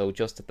 26, so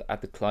just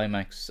at the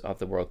climax of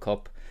the World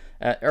Cup.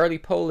 Early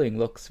polling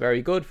looks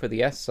very good for the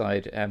yes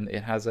side.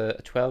 It has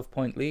a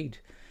 12-point lead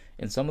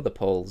in some of the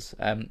polls.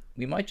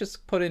 We might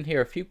just put in here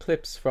a few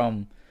clips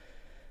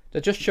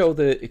that just show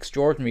the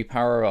extraordinary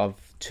power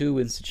of 2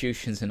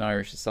 institutions in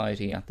Irish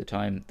society at the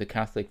time, the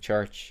Catholic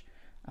Church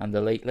and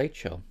the Late Late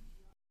Show.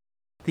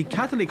 The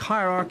Catholic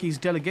hierarchy's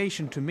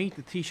delegation to meet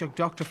the Taoiseach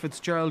Dr.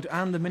 Fitzgerald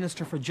and the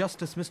Minister for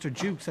Justice Mr.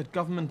 Jukes at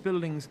government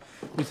buildings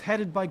was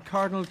headed by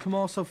Cardinal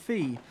Tommaso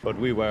Fee. But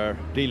we were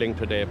dealing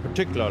today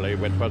particularly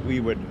with what we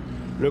would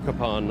look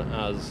upon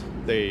as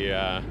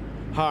the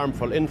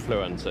harmful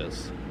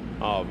influences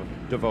of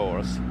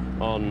divorce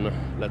on,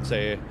 let's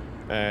say,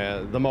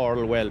 the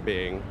moral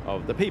well-being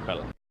of the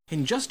people.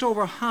 In just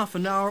over half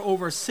an hour,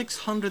 over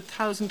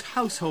 600,000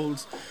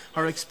 households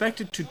are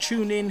expected to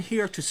tune in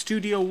here to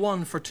Studio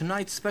One for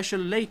tonight's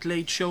special Late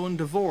Late Show on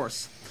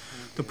divorce.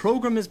 The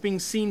programme is being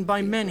seen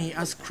by many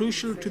as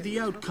crucial to the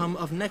outcome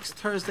of next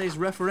Thursday's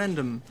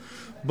referendum.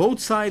 Both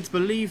sides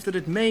believe that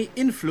it may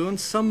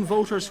influence some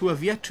voters who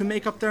have yet to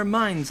make up their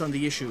minds on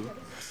the issue.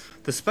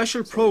 The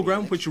special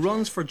programme, which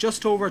runs for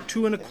just over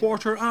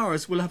 2.25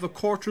 hours, will have a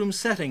courtroom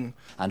setting.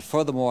 And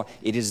furthermore,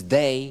 it is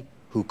they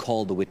who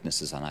call the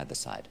witnesses on either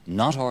side.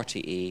 Not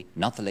RTE,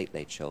 not the Late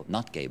Late Show,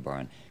 not Gay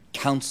Byrne.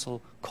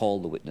 Counsel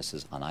call the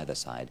witnesses on either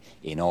side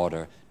in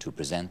order to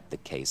present the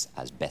case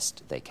as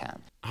best they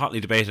can. Hotly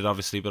debated,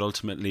 obviously, but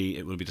ultimately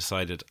it will be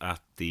decided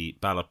at the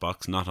ballot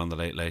box, not on the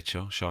Late Late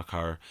Show. Shock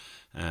horror.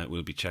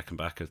 We'll be checking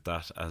back at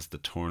that as the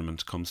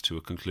tournament comes to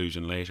a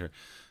conclusion later.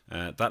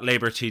 That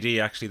Labour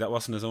TD, actually, that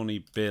wasn't his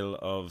only bill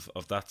of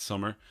that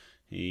summer.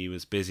 He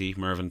was busy,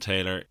 Mervyn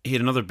Taylor. He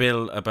had another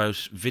bill about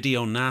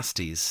video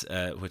nasties,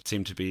 which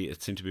seemed to be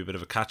a bit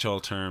of a catch-all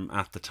term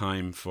at the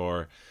time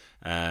for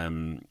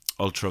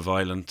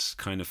ultra-violent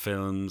kind of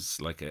films,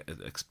 like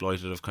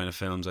exploitative kind of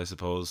films, I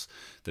suppose.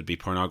 There'd be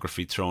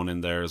pornography thrown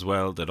in there as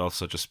well. There'd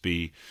also just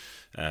be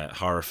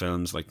horror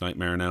films like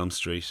Nightmare on Elm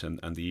Street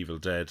and The Evil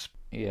Dead.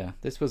 Yeah,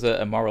 this was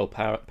a moral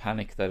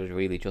panic that had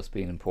really just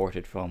been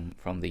imported from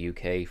the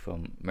UK,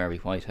 from Mary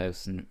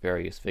Whitehouse and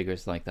various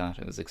figures like that.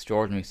 It was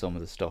extraordinary, some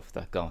of the stuff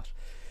that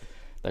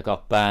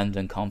got banned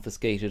and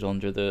confiscated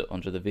under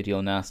the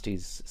video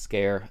nasties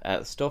scare.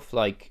 Stuff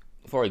like,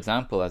 for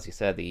example, as you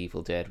said, The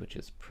Evil Dead, which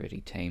is a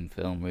pretty tame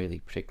film, really,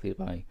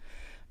 particularly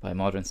by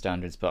modern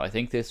standards. But I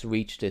think this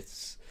reached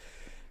its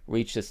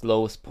reached its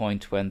lowest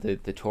point when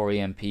the Tory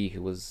MP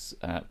who was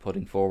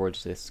putting forward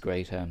this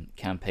great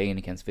campaign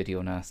against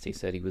video nasty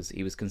said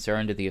he was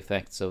concerned of the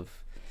effects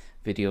of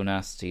video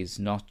nasties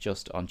not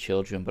just on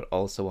children but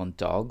also on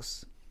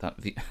dogs, that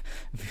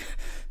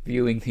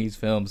viewing these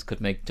films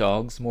could make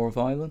dogs more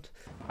violent.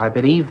 I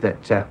believe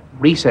that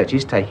research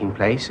is taking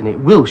place, and it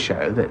will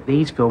show that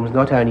these films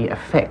not only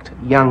affect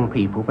young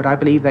people, but I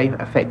believe they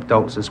affect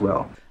dogs as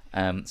well.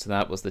 So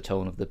that was the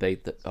tone of the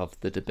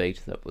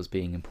debate that was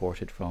being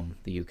imported from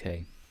the UK.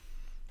 It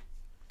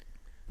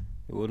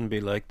wouldn't be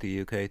like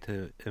the UK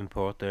to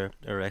import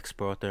or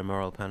export their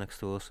moral panics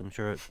to us. I'm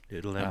sure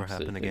it'll never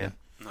happen again.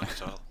 Not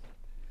at all.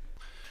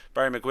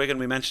 Barry McGuigan,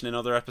 we mentioned in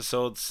other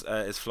episodes,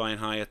 is flying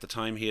high at the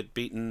time. He had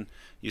beaten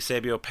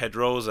Eusebio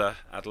Pedrosa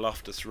at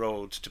Loftus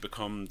Road to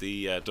become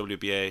the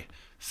WBA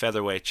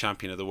featherweight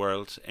champion of the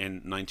world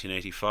in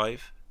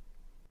 1985.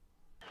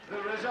 The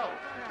result,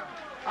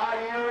 a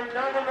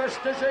unanimous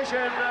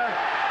decision.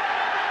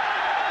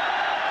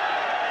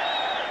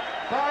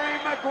 Barry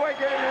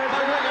McGuigan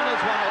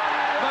has won it.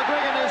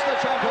 McGuigan is the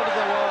champion of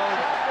the world.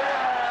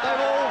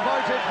 They've all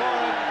voted for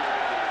him.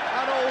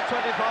 And all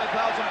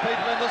 25,000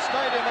 people in the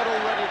stadium had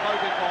already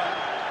voted for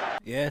him.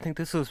 Yeah, I think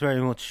this was very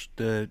much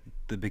the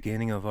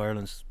beginning of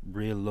Ireland's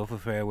real love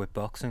affair with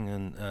boxing,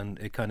 and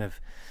it kind of,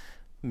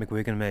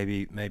 McGuigan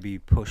maybe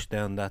pushed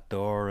down that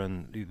door,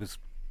 and he was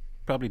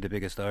probably the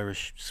biggest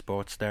Irish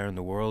sports star in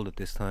the world at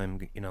this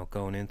time,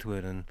 going into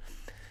it, and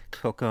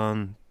took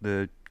on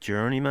the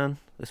journeyman,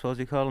 I suppose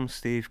you call him,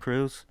 Steve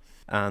Cruz.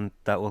 And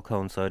that will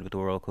coincide with the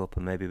World Cup,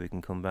 and maybe we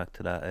can come back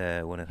to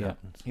that when it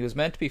happens. He was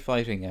meant to be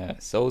fighting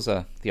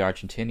Souza, the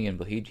Argentinian,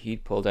 but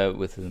he'd pulled out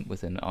with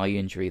an eye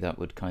injury that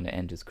would kind of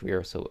end his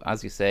career. So,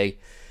 as you say,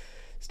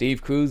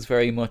 Steve Cruz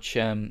very much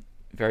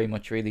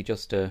really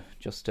just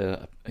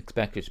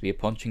expected to be a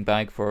punching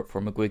bag for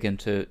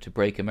McGuigan to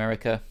break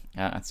America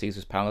at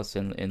Caesar's Palace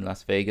in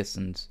Las Vegas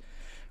and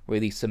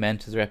really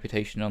cement his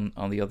reputation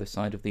on the other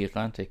side of the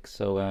Atlantic.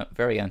 So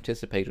very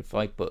anticipated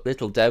fight, but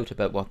little doubt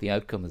about what the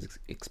outcome is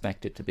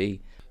expected to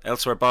be.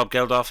 Elsewhere, Bob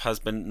Geldof has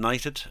been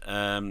knighted,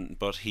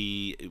 but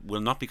he will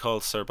not be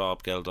called Sir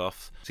Bob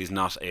Geldof. He's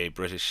not a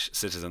British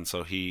citizen,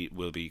 so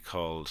he'll be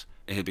called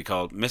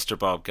Mr.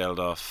 Bob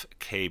Geldof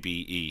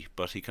KBE,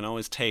 but he can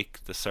always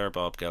take the Sir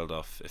Bob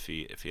Geldof if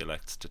he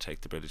elects to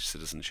take the British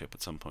citizenship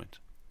at some point.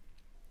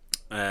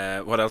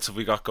 What else have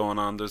we got going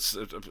on? There's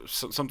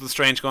something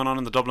strange going on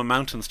in the Dublin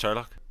Mountains,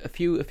 Turlock. A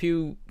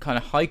few kind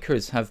of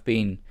hikers have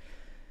been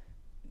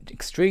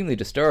extremely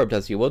disturbed,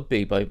 as you would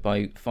be,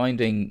 by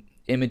finding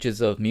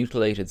images of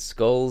mutilated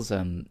skulls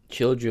and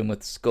children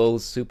with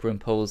skulls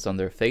superimposed on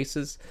their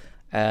faces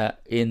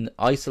in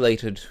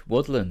isolated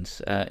woodland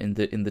in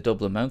the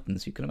Dublin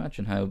Mountains. You can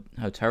imagine how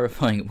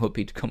terrifying it would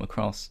be to come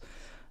across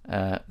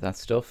that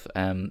stuff.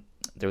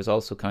 There was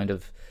also kind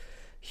of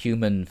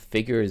human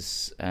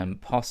figures,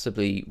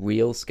 possibly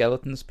real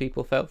skeletons,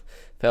 people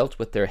felt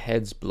with their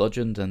heads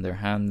bludgeoned and their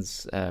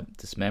hands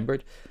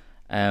dismembered.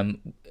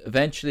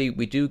 Eventually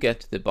we do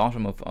get to the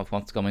bottom of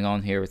what's going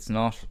on here. It's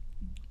not,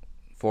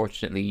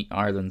 fortunately,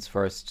 Ireland's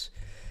first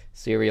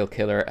serial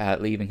killer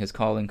leaving his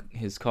calling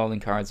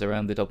cards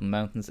around the Dublin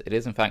Mountains. It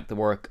is in fact the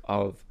work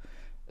of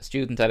a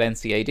student at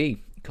NCAD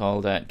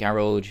called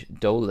Garrod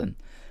Dolan,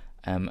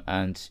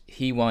 and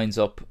he winds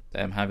up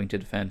having to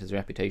defend his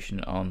reputation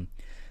on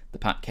the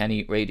Pat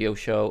Kenny radio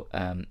show.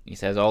 He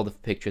says all the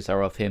pictures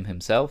are of him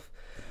himself,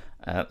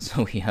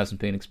 so he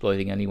hasn't been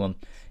exploiting anyone.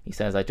 He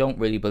says, I don't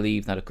really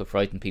believe that it could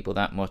frighten people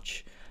that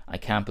much. I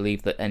can't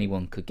believe that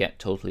anyone could get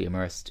totally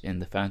immersed in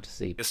the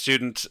fantasy. A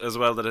student as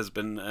well that has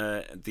been,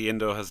 the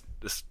Indo has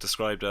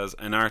described as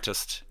an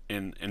artist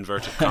in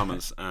inverted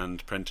commas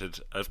and printed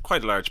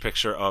quite a large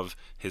picture of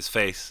his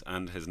face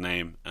and his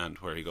name and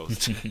where he goes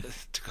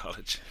to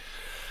college.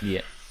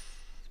 Yeah.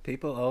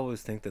 People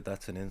always think that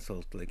that's an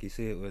insult. Like, you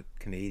see it with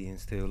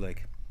comedians too,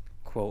 like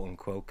quote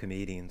unquote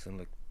comedians, and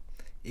like,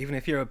 even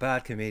if you're a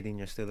bad comedian,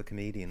 you're still a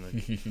comedian.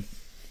 Like.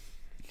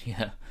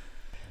 Yeah,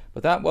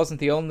 but that wasn't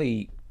the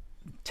only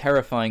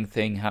terrifying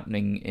thing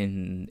happening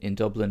in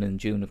Dublin in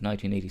June of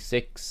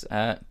 1986.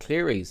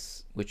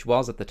 Cleary's, which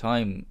was at the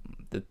time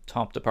the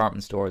top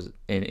department stores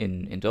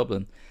in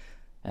Dublin,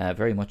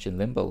 very much in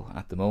limbo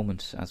at the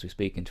moment as we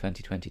speak in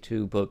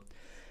 2022, but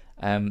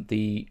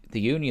the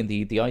union,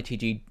 the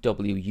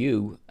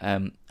ITGWU,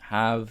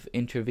 have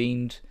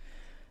intervened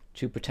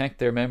to protect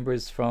their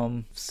members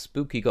from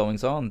spooky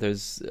goings on.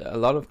 There's a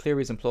lot of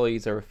Cleary's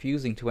employees are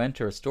refusing to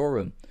enter a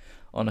storeroom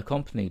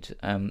unaccompanied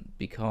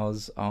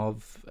because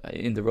of,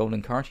 in the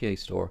Roland Cartier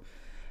store,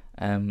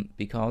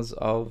 because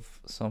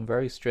of some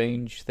very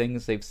strange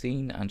things they've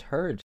seen and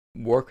heard.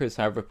 Workers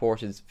have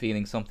reported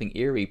feeling something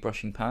eerie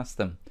brushing past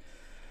them,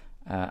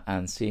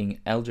 and seeing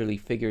elderly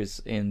figures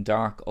in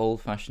dark,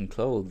 old-fashioned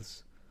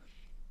clothes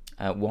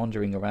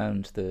wandering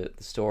around the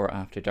store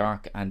after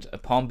dark, and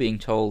upon being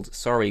told,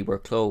 sorry, we're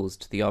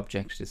closed, the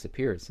object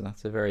disappeared. So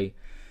that's a very,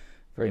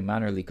 very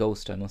mannerly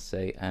ghost, I must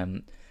say.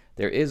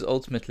 There is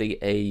ultimately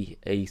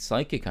a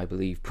psychic, I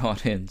believe,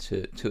 brought in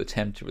to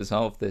attempt to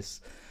resolve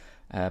this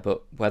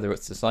But whether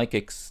it's the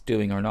psychics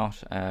doing or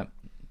not,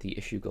 the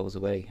issue goes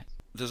away.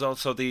 There's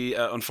also the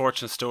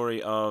unfortunate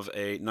story of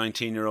a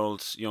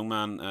 19-year-old young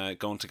man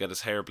going to get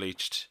his hair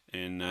bleached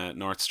in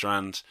North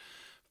Strand,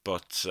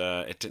 but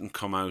it didn't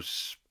come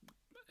out.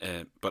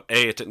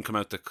 It didn't come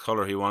out the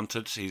colour he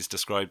wanted. He's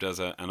described as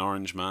an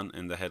orange man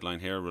in the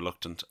headline here.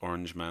 Reluctant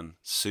orange man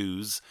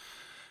sues.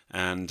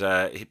 And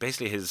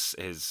his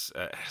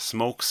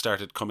smoke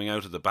started coming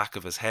out of the back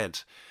of his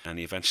head, and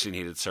he eventually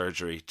needed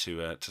surgery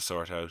to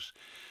sort out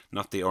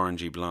not the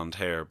orangey blonde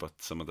hair,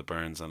 but some of the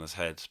burns on his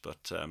head.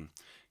 But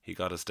he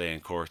got his day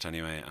in court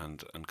anyway,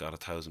 and got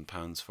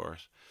 £1,000 for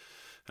it.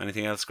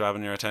 Anything else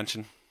grabbing your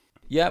attention?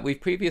 Yeah,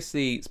 we've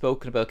previously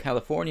spoken about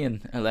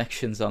Californian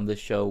elections on this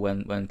show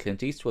when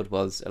Clint Eastwood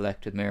was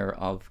elected mayor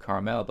of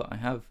Carmel, but I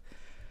have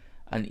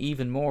an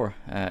even more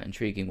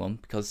intriguing one,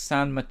 because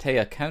San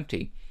Mateo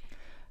County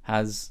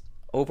has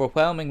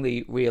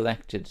overwhelmingly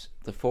re-elected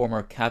the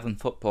former Cavan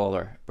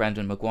footballer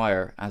Brendan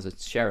Maguire as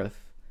its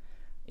sheriff,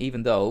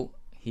 even though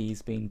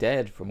he's been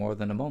dead for more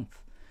than a month.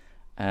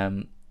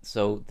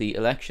 So the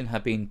election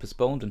had been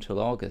postponed until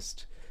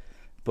August,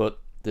 but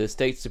the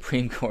state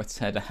Supreme Court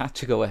said it had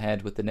to go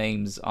ahead with the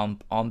names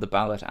on the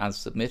ballot as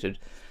submitted,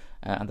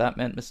 and that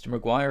meant Mr.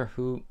 Maguire,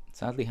 who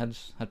sadly had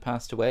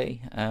passed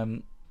away,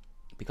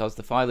 because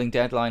the filing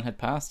deadline had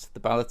passed, the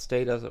ballot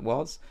stayed as it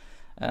was,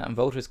 and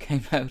voters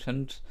came out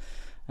and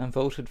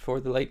voted for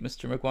the late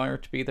Mr. Maguire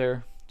to be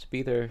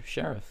their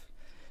sheriff.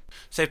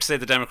 Safe to say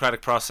the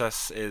democratic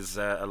process is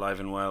alive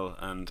and well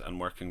and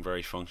working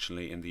very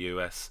functionally in the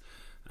US,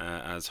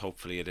 as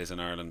hopefully it is in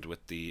Ireland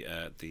with the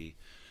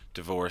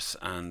divorce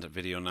and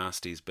video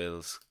nasties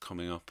bills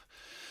coming up.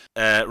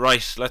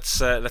 Right,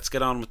 let's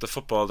get on with the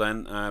football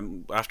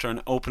then. After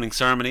an opening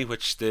ceremony,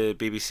 which the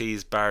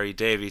BBC's Barry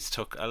Davies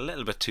took a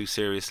little bit too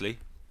seriously,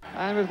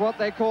 and with what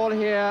they call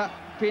here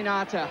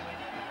pinata.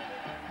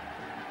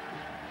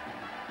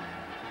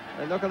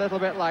 They look a little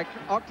bit like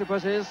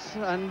octopuses,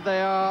 and they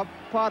are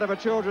part of a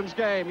children's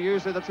game.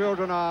 Usually the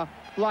children are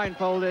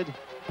blindfolded,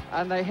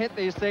 and they hit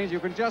these things. You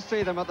can just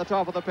see them at the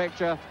top of the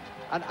picture,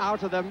 and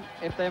out of them,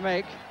 if they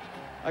make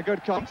a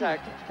good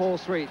contact, fall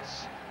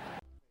sweets.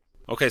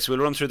 Okay, so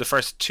we'll run through the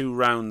first 2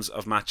 rounds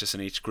of matches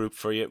in each group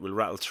for you. We'll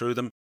rattle through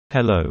them.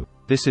 Hello,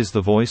 this is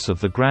the voice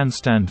of the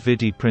Grandstand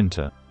Vidi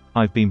printer.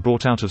 I've been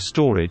brought out of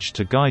storage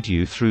to guide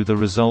you through the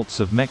results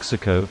of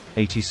Mexico,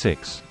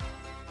 86.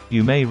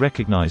 You may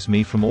recognize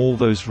me from all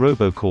those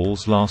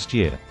robocalls last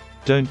year.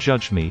 Don't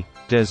judge me,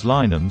 Des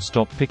Lynam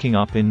stopped picking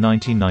up in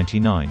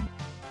 1999.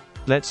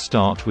 Let's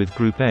start with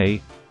Group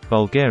A,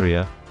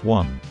 Bulgaria,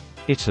 1.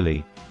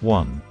 Italy,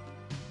 1.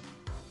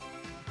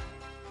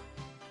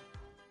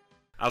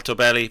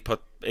 Altobelli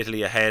put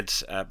Italy ahead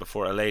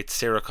before a late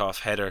Sirikov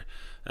header,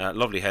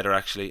 lovely header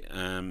actually,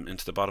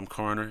 into the bottom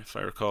corner, if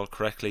I recall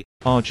correctly.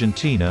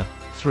 Argentina,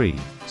 3.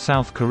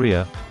 South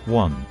Korea,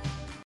 1.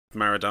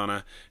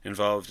 Maradona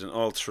involved in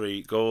all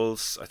 3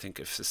 goals. I think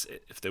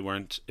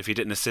if he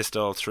didn't assist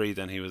all 3,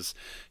 then he was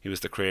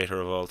the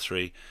creator of all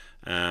 3.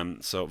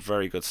 So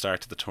very good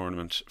start to the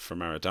tournament for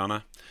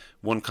Maradona.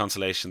 One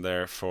consolation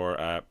there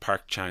for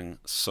Park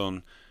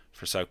Chang-sun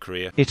for South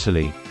Korea.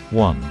 Italy,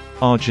 1.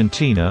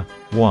 Argentina,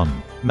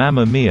 1.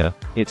 Mamma mia,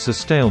 it's a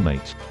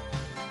stalemate.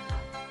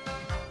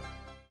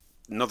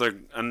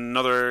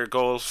 Another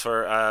goal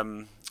for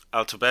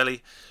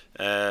Altobelli.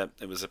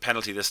 It was a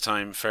penalty this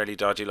time, fairly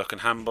dodgy looking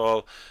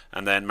handball,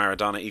 and then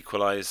Maradona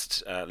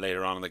equalised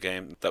later on in the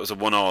game. That was a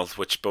 1-1,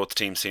 which both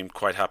teams seemed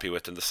quite happy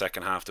with. In the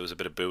second half there was a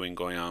bit of booing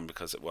going on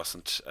because it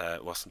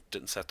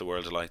didn't set the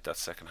world alight that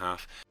second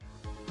half.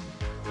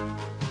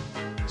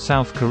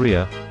 South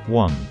Korea,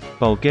 1.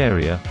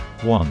 Bulgaria,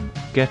 1.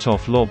 Get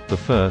off lobbed the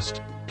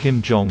first,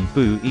 Kim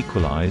Jong-bu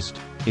equalised,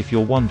 if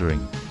you're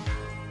wondering.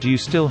 Do you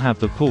still have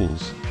the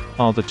pools?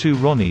 Are the 2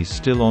 Ronnies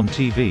still on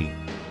TV?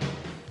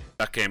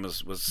 That game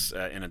was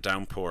in a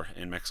downpour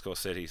in Mexico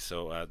City,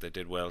 so they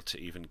did well to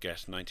even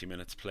get 90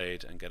 minutes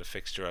played and get a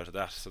fixture out of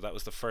that. So that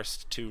was the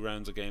first 2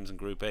 rounds of games in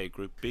Group A.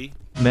 Group B,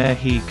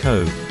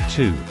 Mexico,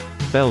 2.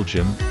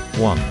 Belgium,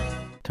 1.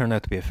 Turned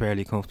out to be a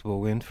fairly comfortable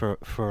win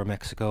for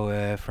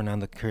Mexico.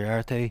 Fernando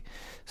Criarte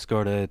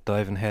scored a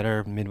diving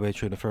header midway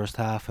through the first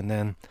half, and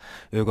then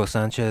Hugo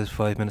Sanchez,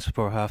 5 minutes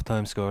before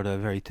half-time, scored a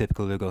very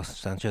typical Hugo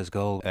Sanchez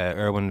goal.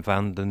 Erwin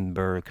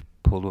Vandenberg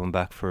pulled one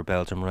back for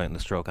Belgium right in the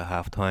stroke of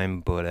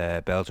half-time,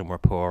 but Belgium were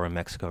poor and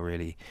Mexico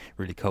really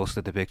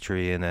coasted the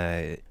victory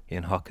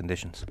in hot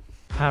conditions.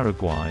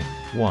 Paraguay,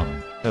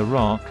 1.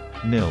 Iraq,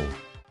 0.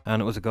 And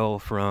it was a goal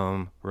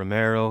from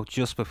Romero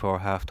just before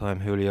half-time,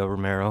 Julio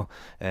Romero,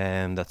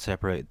 that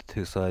separated the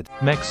 2 sides.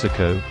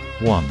 Mexico,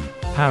 1.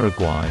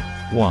 Paraguay,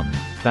 1.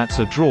 That's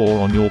a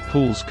draw on your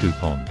pools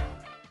coupon.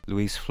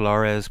 Luis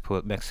Flores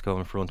put Mexico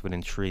in front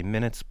within 3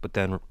 minutes, but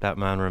then that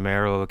man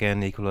Romero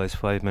again equalised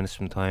 5 minutes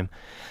from time.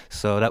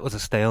 So that was a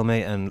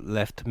stalemate and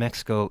left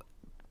Mexico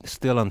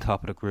still on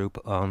top of the group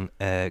on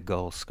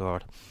goals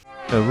scored.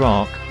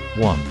 Iraq,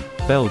 1.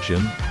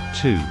 Belgium,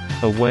 2.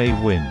 Away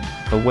win.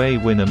 Away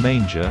win a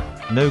manger,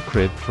 no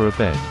crib for a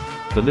bed.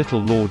 The little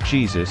Lord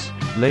Jesus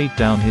laid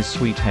down his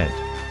sweet head.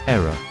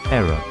 Error.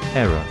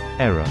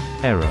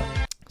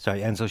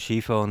 Sorry, Enzo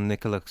Scifo and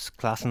Nicolas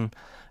Classen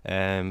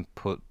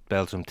put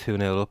Belgium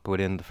 2-0 up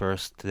within the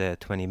first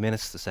 20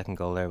 minutes. The second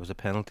goal there was a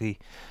penalty.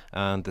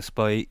 And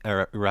despite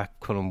Iraq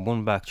pulling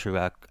one back through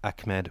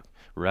Ahmed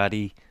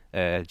Radi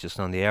just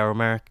on the hour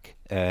mark,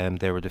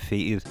 they were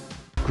defeated.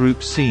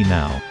 Group C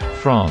now.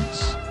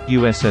 France,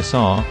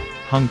 USSR,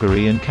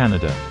 Hungary and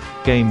Canada.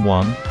 Game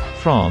 1,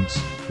 France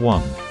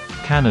 1,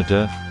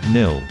 Canada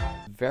 0.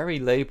 Very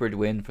laboured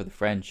win for the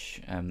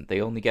French.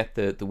 They only get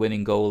the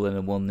winning goal in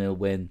a 1-0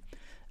 win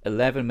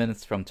 11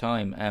 minutes from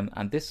time.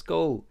 And this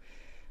goal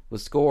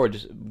was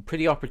scored,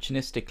 pretty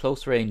opportunistic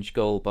close-range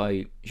goal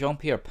by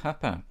Jean-Pierre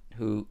Papin,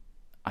 who,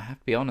 I have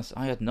to be honest,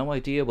 I had no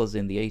idea was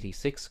in the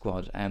 86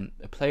 squad.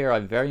 A player I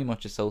very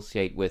much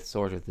associate with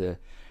sort of the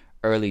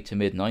early to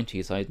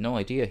mid-90s. I had no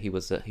idea he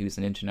was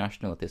an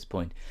international at this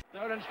point.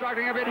 Nolan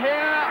struggling a bit here,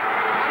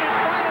 and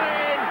it's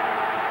finally in!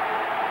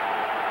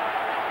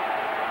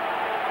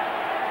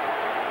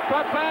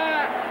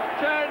 Papin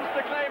turns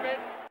to claim it.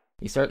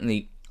 He's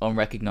certainly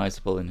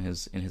unrecognisable in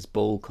his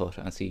bowl cut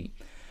as he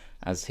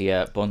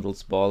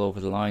bundles the ball over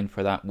the line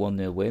for that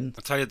 1-0 win.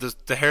 I'll tell you, the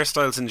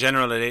hairstyles in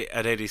general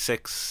at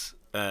 86,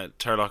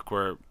 Turlock,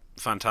 were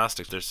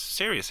fantastic. There's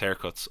serious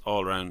haircuts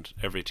all around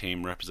every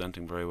team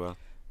representing very well.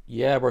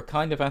 Yeah, we're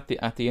kind of at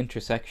the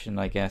intersection,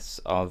 I guess,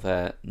 of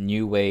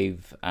new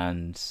wave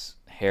and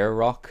hair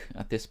rock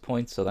at this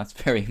point. So that's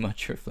very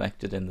much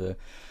reflected in the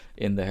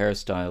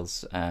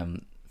hairstyles.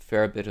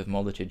 Fair bit of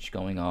mulletage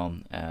going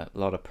on, a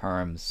lot of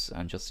perms,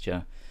 and just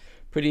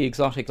pretty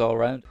exotic all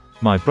around.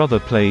 My brother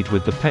played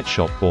with the Pet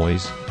Shop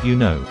Boys, you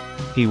know.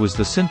 He was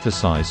the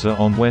synthesizer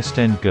on West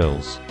End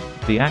Girls.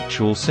 The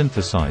actual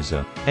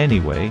synthesizer.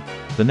 Anyway,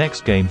 the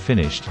next game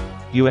finished.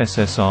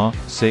 USSR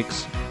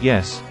 6,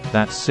 yes,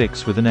 that's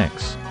 6 with an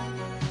X.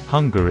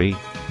 Hungary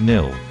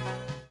 0.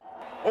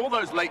 All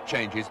those late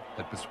changes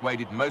had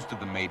persuaded most of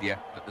the media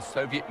that the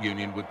Soviet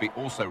Union would be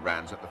also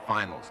rounds at the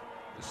finals.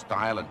 The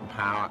style and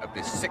power of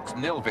this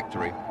 6-0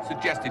 victory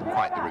suggested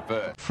quite the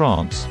reverse.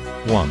 France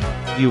 1,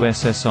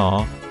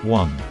 USSR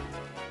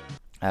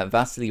 1.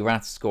 Vasily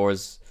Rats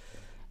scores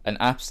an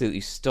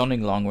absolutely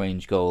stunning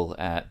long-range goal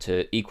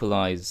to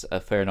equalise a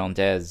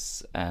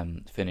Fernandez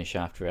finish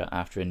after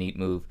a neat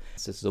move.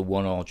 This is a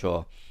 1-1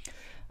 draw,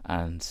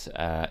 and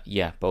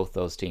both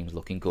those teams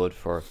looking good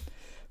for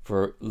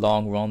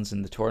long runs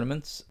in the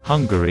tournaments.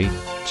 Hungary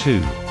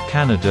 2,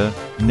 Canada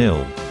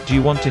 0. Do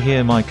you want to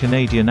hear my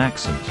Canadian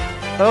accent?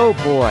 Oh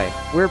boy,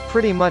 we're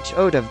pretty much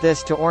out of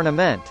this to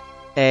ornament,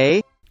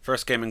 eh?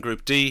 First game in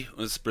Group D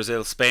was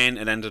Brazil-Spain.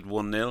 It ended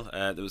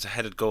 1-0. There was a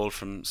headed goal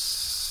from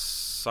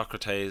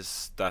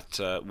Socrates that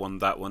won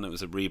that one. It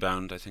was a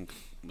rebound, I think.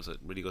 It was a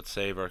really good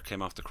save, or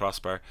came off the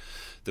crossbar.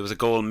 There was a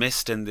goal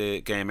missed in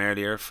the game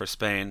earlier for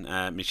Spain.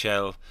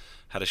 Michel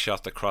had a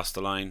shot that crossed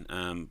the line,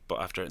 but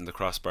after hitting the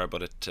crossbar,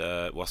 but it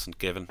wasn't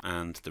given.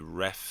 And the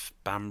ref,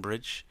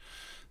 Bambridge,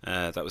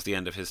 that was the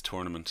end of his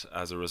tournament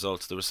as a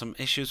result. There were some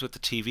issues with the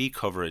TV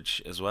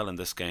coverage as well in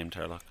this game,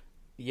 Turlock.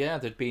 Yeah,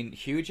 there'd been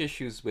huge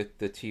issues with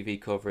the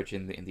TV coverage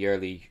in the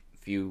early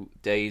few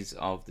days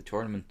of the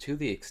tournament, to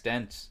the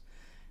extent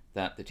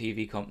that the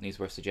TV companies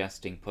were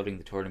suggesting putting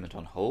the tournament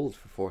on hold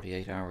for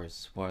 48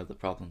 hours while the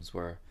problems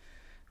were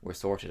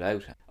sorted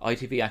out.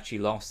 ITV actually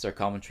lost their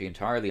commentary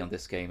entirely on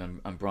this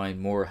game, and Brian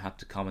Moore had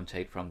to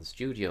commentate from the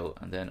studio,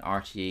 and then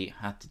RTE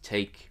had to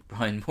take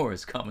Brian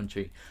Moore's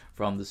commentary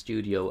from the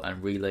studio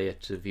and relay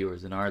it to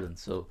viewers in Ireland.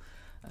 So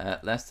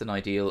less than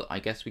ideal. I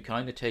guess we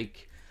kind of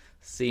take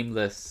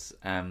seamless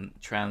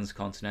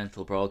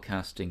transcontinental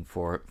broadcasting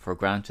for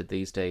granted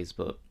these days,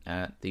 but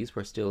these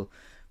were still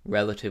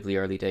relatively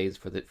early days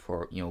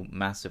for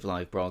massive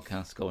live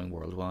broadcasts going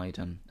worldwide,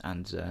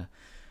 and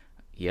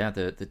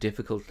the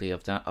difficulty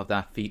of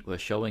that feat was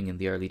showing in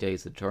the early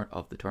days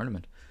of the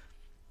tournament.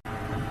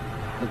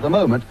 At the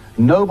moment,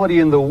 nobody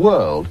in the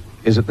world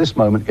is at this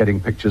moment getting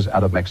pictures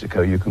out of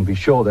Mexico. You can be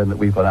sure then that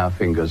we've got our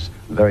fingers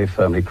very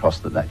firmly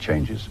crossed that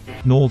changes.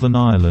 Northern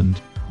Ireland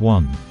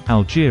 1,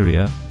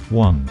 Algeria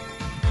 1.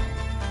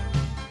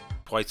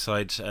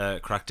 Whiteside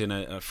cracked in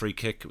a free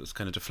kick. It was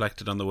kind of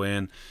deflected on the way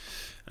in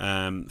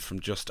from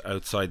just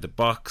outside the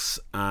box,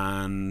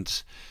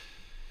 and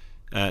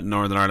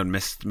Northern Ireland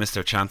missed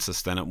their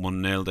chances then at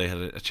 1-0. They had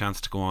a chance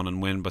to go on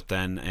and win, but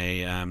then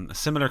a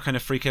similar kind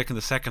of free kick in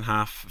the second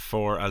half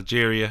for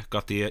Algeria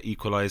got the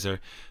equaliser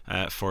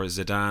for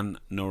Zidane,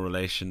 no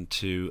relation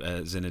to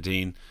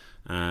Zinedine.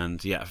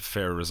 And a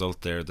fair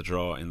result there, the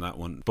draw in that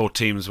one. Both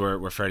teams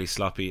were fairly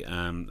sloppy,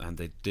 and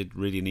they did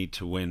really need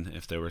to win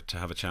if they were to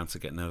have a chance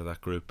of getting out of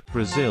that group.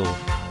 Brazil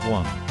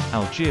 1,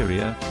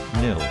 Algeria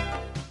 0.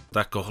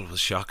 That goal was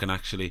shocking,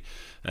 actually.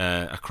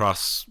 A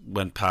cross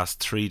went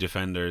past three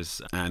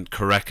defenders, and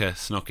Correca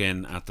snuck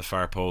in at the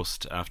far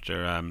post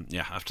after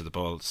the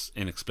ball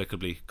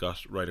inexplicably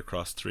got right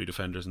across three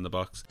defenders in the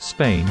box.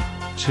 Spain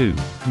 2,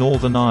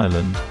 Northern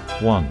Ireland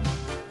 1.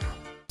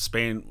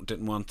 Spain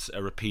didn't want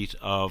a repeat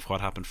of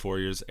what happened 4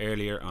 years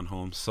earlier on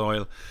home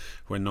soil,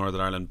 when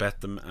Northern Ireland bet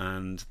them,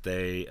 and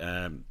they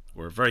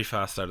were very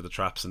fast out of the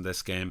traps in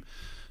this game.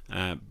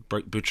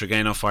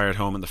 Butragueño fired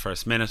home in the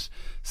first minute.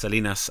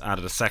 Salinas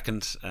added a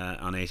second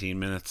on 18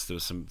 minutes. There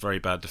was some very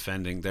bad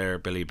defending there.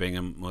 Billy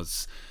Bingham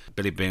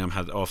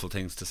had awful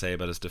things to say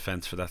about his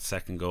defence for that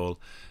second goal.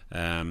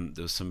 There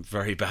was some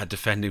very bad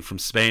defending from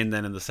Spain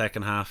then in the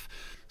second half.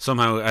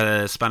 Somehow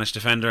a Spanish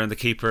defender and the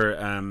keeper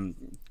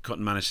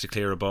couldn't manage to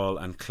clear a ball,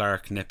 and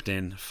Clark nipped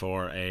in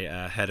for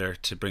a header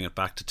to bring it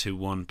back to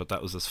 2-1, but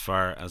that was as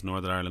far as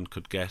Northern Ireland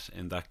could get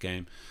in that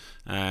game.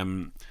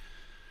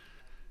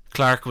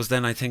 Clark was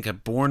then, I think, a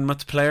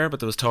Bournemouth player, but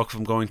there was talk of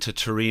him going to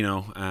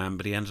Torino,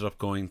 but he ended up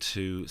going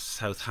to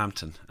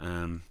Southampton.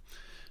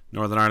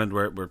 Northern Ireland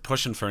were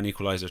pushing for an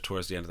equaliser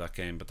towards the end of that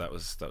game, but that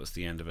was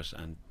the end of it.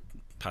 And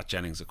Pat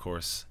Jennings, of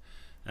course,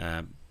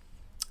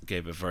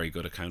 gave a very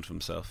good account of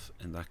himself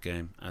in that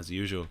game, as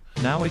usual.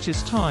 Now it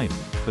is time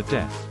for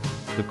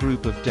Death, the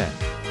Group of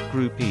Death.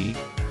 Group E,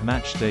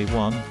 Match Day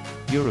 1,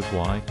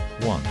 Uruguay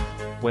 1,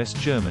 West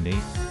Germany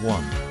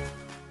 1.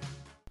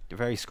 A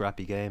very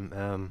scrappy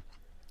game.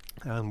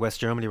 And West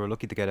Germany were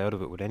lucky to get out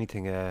of it with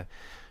anything.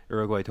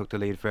 Uruguay took the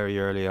lead very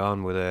early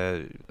on with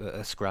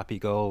a scrappy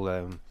goal.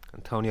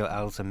 Antonio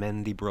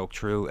Alzamendi broke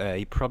through.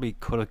 He probably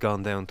could have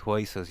gone down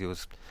twice as he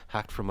was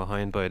hacked from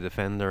behind by a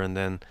defender, and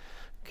then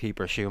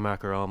keeper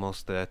Schumacher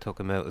almost took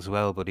him out as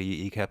well, but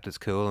he kept his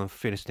cool and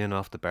finished in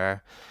off the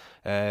bar.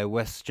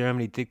 West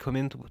Germany did come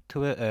into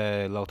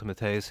it. Lothar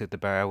Matthäus hit the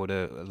bar with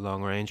a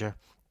long ranger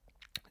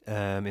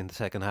in the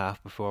second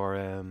half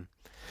before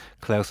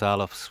Klaus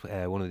Allofs,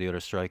 one of the other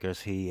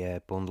strikers, he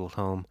bundled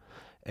home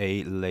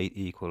a late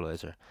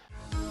equaliser.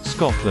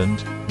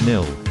 Scotland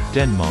 0,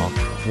 Denmark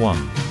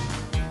 1.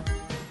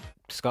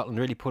 Scotland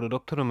really put it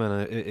up to them,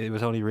 and it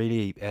was only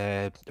really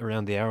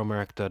around the hour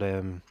mark that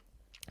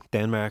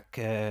Denmark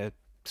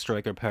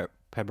striker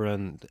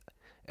Pebran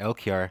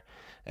Elkjær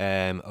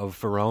of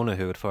Verona,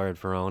 who had fired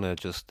Verona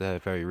just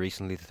very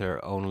recently to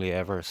their only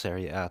ever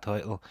Serie A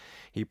title,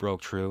 he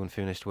broke through and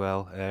finished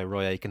well.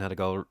 Roy Aitken had a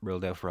goal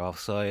ruled out for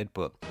offside,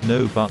 but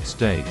no buts,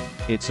 Dave.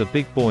 It's a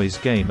big boys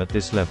game at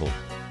this level.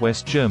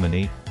 West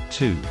Germany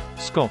 2,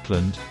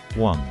 Scotland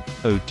 1.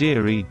 Oh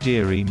dearie,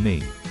 dearie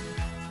me.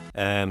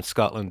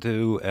 Scotland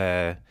do.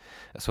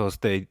 I suppose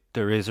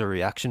there is a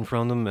reaction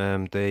from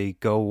them. They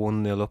go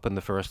 1-0 up in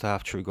the first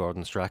half through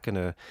Gordon Strachan,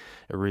 a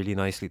really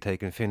nicely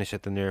taken finish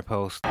at the near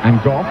post.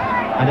 And Goff,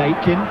 and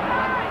Aitken,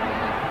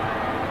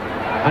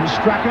 and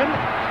Strachan.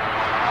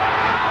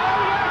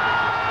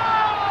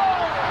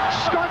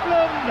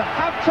 Scotland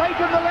have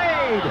taken the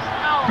lead.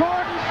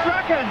 Gordon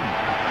Strachan,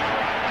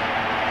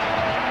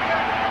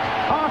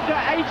 after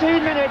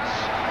 18 minutes,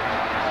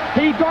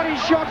 he got his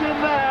shot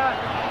in there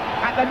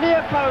at the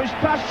near post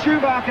past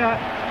Schumacher.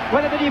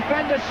 Whether the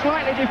defender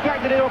slightly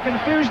deflected it or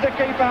confused the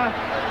keeper,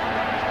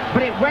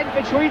 but it went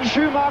between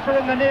Schumacher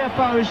and the near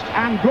post,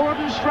 and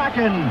Gordon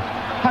Strachan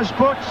has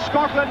put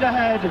Scotland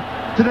ahead,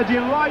 to the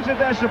delight of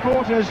their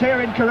supporters here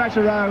in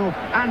Querétaro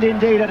and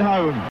indeed at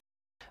home.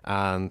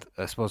 And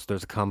I suppose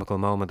there's a comical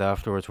moment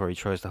afterwards where he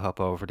tries to hop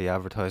over the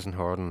advertising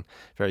horn and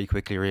very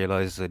quickly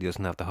realises that he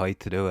doesn't have the height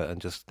to do it and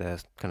just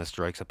kind of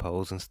strikes a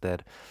pose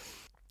instead.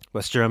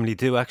 West Germany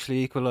do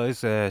actually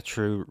equalise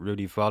through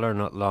Rudi Völler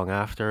not long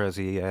after, as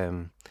he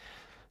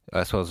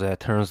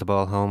turns the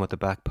ball home at the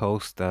back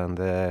post, and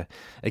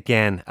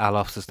again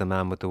Allofs is the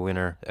man with the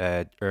winner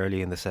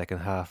early in the second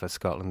half, as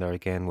Scotland are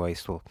again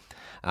wasteful,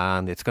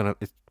 and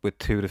with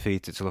 2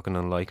 defeats it's looking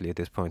unlikely at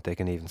this point they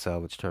can even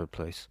salvage third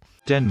place.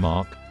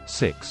 Denmark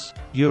 6,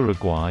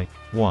 Uruguay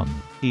 1.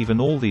 Even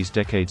all these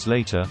decades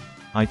later,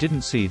 I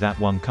didn't see that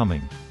one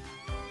coming.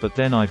 But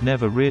then I've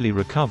never really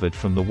recovered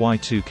from the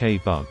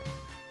Y2K bug.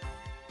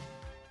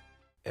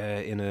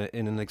 In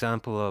an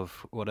example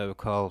of what I would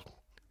call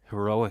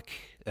heroic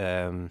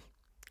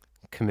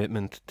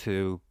commitment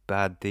to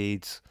bad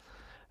deeds,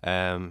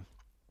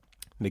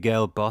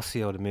 Miguel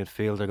Bossio, the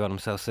midfielder, got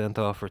himself sent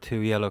off for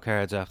 2 yellow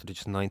cards after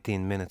just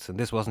 19 minutes, and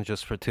this wasn't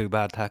just for 2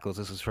 bad tackles,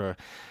 this was for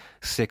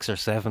 6 or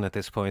 7 at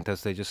this point,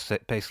 as they just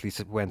basically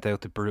went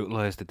out to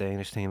brutalise the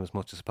Danish team as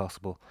much as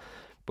possible.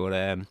 But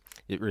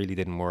it really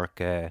didn't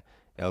work.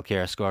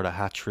 Elkjær scored a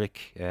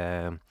hat-trick.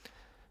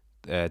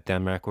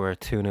 Denmark were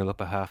 2-0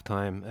 up at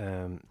half-time.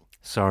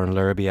 Søren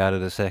Lerby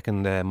added a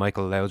second.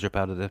 Michael Laudrup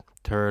added a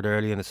third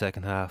early in the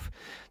second half.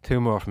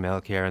 2 more from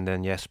Elkjær, and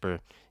then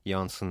Jesper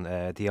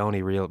Jonsson. The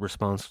only real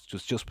response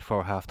was just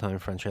before half-time.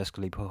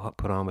 Francescoli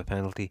put on a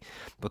penalty,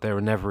 but they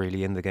were never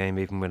really in the game,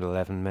 even with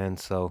 11 men.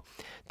 So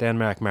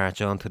Denmark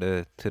march on to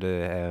the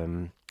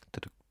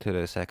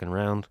second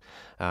round,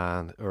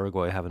 and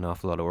Uruguay have an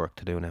awful lot of work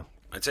to do now.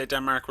 I'd say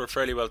Denmark were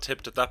fairly well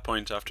tipped at that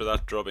point after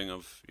that drubbing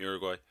of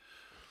Uruguay.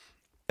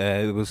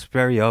 It was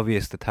very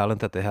obvious the talent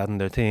that they had in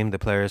their team, the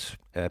players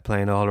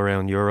playing all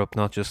around Europe,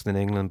 not just in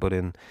England but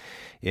in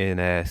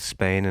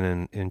Spain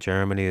and in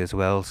Germany as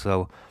well.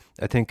 So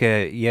I think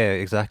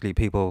exactly,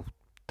 people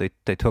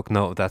they took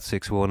note of that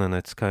 6-1, and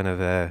it's kind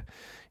of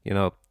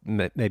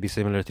maybe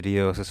similar to the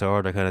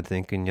USSR. They're kind of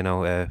thinking,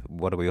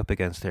 what are we up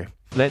against here?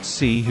 Let's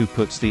see who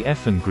puts the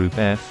F in Group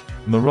F.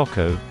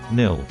 Morocco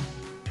 0,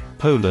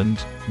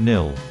 Poland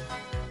 0.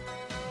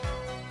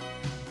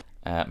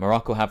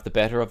 Morocco have the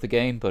better of the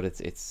game, but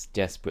it's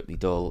desperately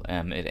dull.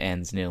 It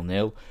ends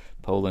 0-0.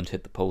 Poland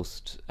hit the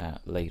post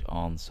late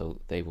on, so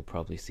they will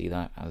probably see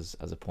that as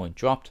a point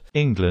dropped.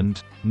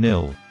 England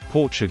 0,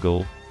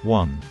 Portugal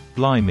 1.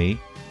 Blimey,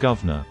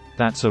 governor,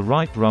 that's a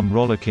right rum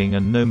rollicking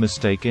and no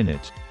mistake in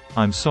it.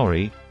 I'm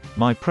sorry,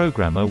 my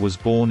programmer was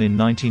born in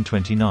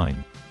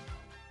 1929.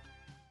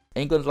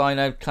 England line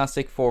out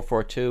classic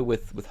 4-4-2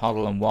 with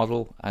Hoddle and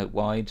Waddle out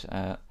wide.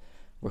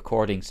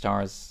 Recording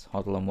stars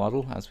Hoddle and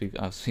Waddle, as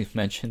we've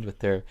mentioned, with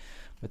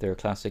their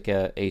classic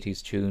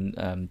 80s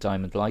tune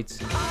Diamond Lights.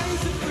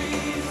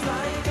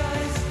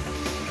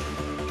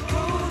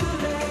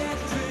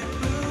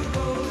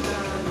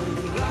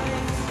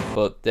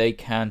 But they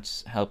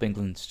can't help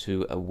England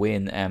to a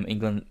win.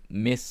 England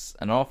miss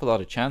an awful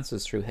lot of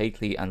chances through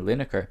Hateley and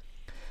Lineker,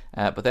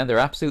 but then they're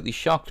absolutely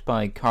shocked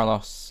by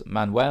Carlos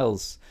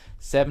Manuel's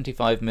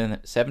 75th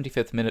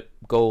minute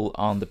goal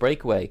on the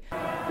breakaway.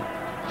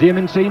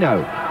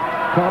 Diamantino,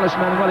 Carlos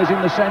Manuel is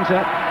in the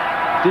centre.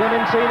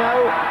 Diamantino,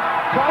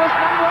 Carlos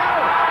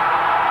Manuel.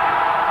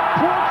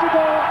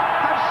 Portugal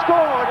have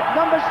scored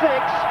number 6,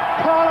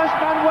 Carlos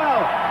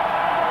Manuel,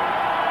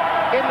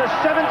 in the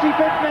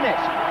 75th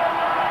minute.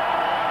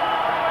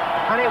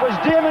 And it was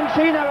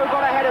Diamantino who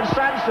got ahead of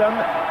Sansom.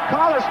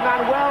 Carlos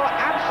Manuel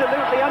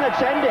absolutely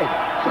unattended.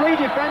 3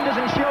 defenders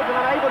and children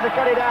unable to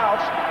cut it out.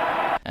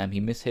 He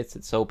mishits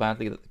it so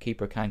badly that the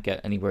keeper can't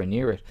get anywhere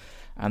near it.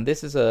 And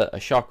this is a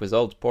shock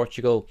result.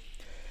 Portugal,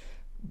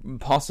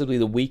 possibly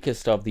the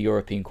weakest of the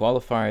European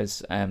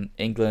qualifiers.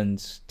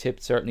 England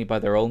tipped certainly by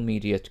their own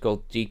media to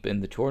go deep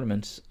in the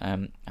tournament,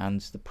 and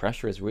the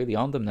pressure is really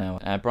on them now.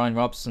 Brian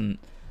Robson,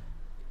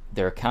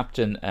 their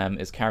captain,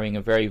 is carrying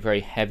a very, very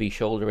heavy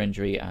shoulder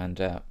injury,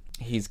 and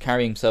he's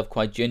carrying himself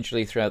quite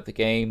gingerly throughout the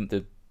game.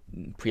 The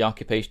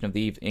preoccupation of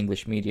the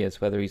English media is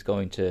whether his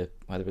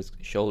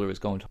shoulder is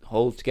going to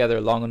hold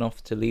together long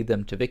enough to lead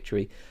them to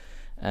victory.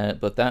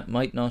 But that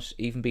might not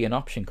even be an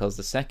option, because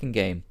the second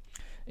game,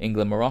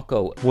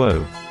 England-Morocco... Whoa,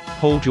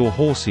 hold your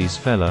horses,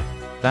 fella,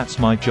 that's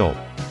my job.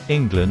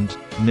 England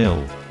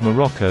 0,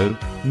 Morocco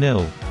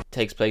 0.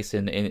 Takes place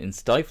in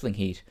stifling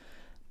heat,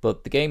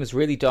 but the game is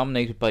really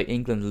dominated by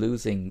England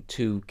losing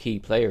 2 key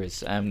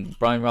players.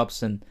 Brian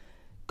Robson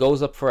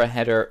goes up for a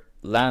header,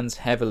 lands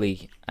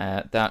heavily,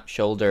 that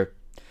shoulder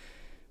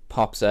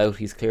pops out.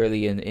 He's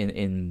clearly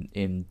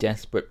in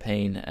desperate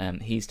pain.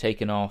 He's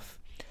taken off.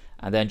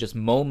 And then just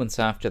moments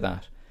after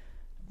that,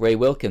 Ray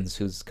Wilkins,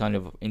 who's kind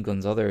of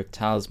England's other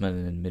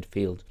talisman in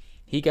midfield,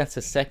 he gets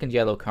a second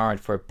yellow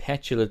card for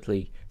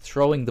petulantly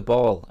throwing the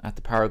ball at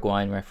the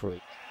Paraguayan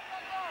referee.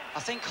 I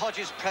think Hodge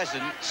is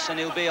present, and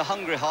he'll be a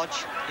hungry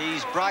Hodge.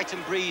 He's bright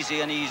and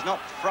breezy, and he's not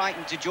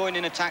frightened to join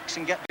in attacks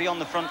and get beyond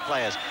the front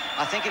players.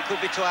 I think it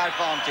could be to our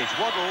advantage.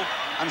 Waddle,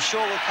 I'm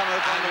sure, will come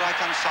over on the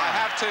right-hand side.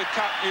 I have to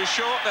cut you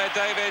short there,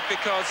 David,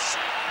 because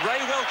Ray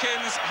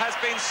Wilkins has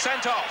been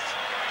sent off.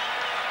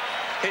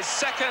 His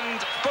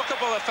second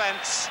bookable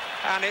offence,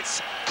 and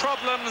it's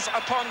problems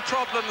upon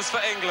problems for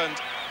England.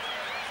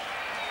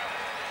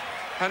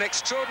 An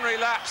extraordinary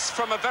lapse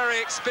from a very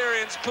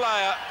experienced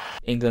player.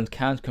 England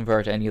can't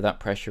convert any of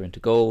that pressure into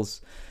goals.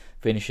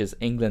 Finishes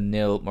England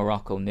 0,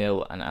 Morocco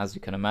 0, and as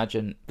you can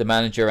imagine, the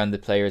manager and the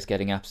players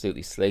getting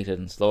absolutely slated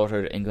and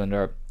slaughtered. England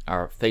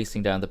are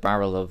facing down the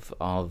barrel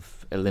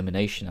of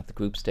elimination at the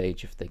group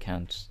stage if they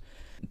can't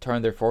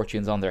turn their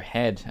fortunes on their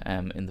head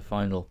in the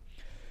final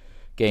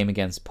game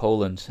against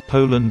Poland.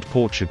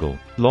 Poland-Portugal,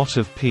 lot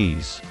of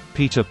peas.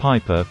 Peter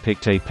Piper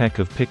picked a peck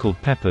of pickled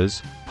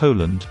peppers.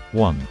 Poland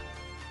 1,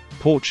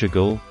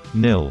 Portugal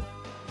 0.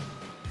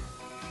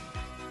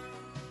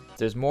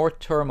 There's more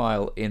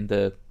turmoil in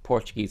the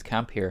Portuguese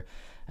camp here.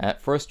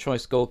 First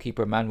choice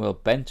goalkeeper Manuel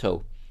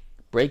Bento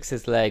breaks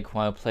his leg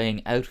while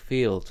playing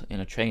outfield in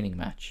a training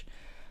match.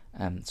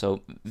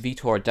 So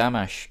Vitor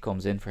Damas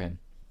comes in for him.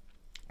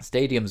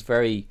 Stadium's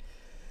very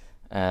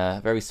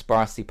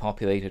sparsely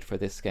populated for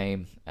this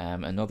game.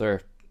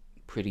 Another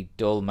pretty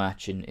dull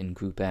match in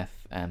Group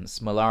F.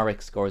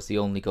 Smolarek scores the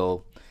only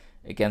goal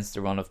against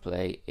the run of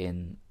play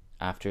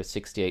after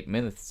 68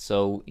 minutes.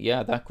 So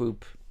yeah, that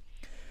group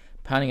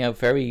panning out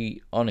very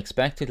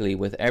unexpectedly,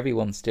 with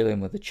everyone still in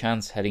with a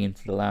chance heading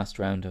into the last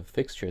round of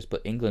fixtures,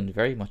 but England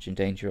very much in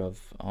danger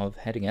of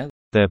heading out.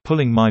 They're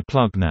pulling my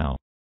plug now.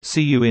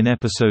 See you in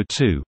episode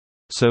 2.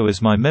 So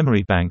as my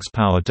memory banks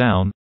power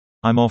down,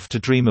 I'm off to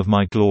dream of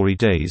my glory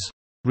days,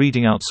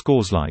 reading out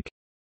scores like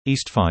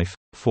East Fife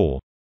 4,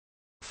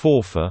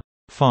 Forfar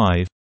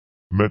 5,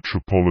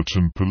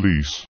 Metropolitan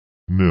Police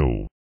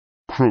 0,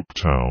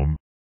 Crooktown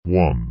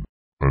 1,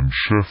 and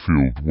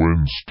Sheffield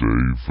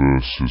Wednesday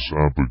versus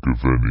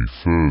Abergavenny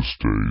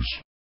Thursdays,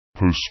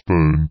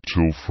 postponed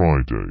till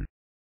Friday.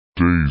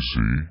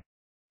 Daisy,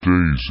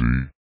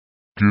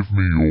 give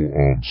me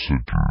your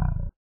answer.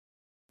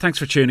 Thanks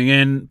for tuning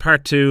in.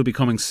 Part 2 will be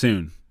coming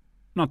soon.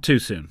 Not too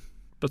soon,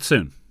 but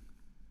soon.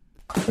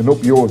 And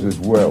up yours as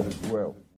well.